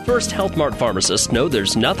 First, Health Mart pharmacists know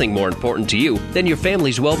there's nothing more important to you than your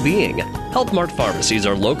family's well-being. Health Mart pharmacies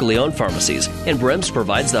are locally owned pharmacies, and Brems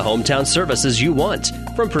provides the hometown services you want,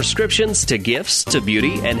 from prescriptions to gifts to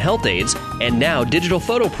beauty and health aids, and now digital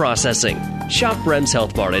photo processing. Shop Brems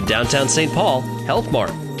Health Mart in downtown St. Paul. Health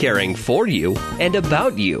Mart, caring for you and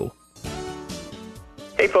about you.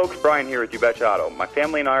 Hey folks, Brian here with You Betcha Auto. My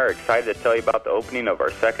family and I are excited to tell you about the opening of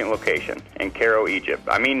our second location in Cairo,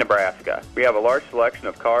 Nebraska. We have a large selection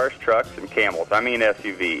of cars, trucks, and camels,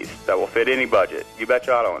 SUVs, that will fit any budget. You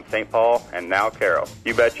Betcha Auto in St. Paul and now Cairo.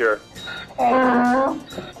 You bet your...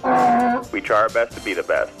 We try our best to be the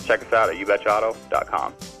best. Check us out at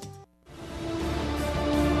youbetchaauto.com.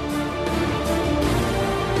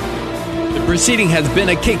 The proceeding has been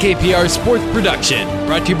a KKPR sports production,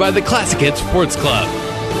 brought to you by the Classic Hits Sports Club.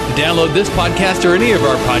 To download this podcast or any of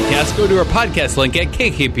our podcasts, go to our podcast link at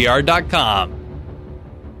kkpr.com.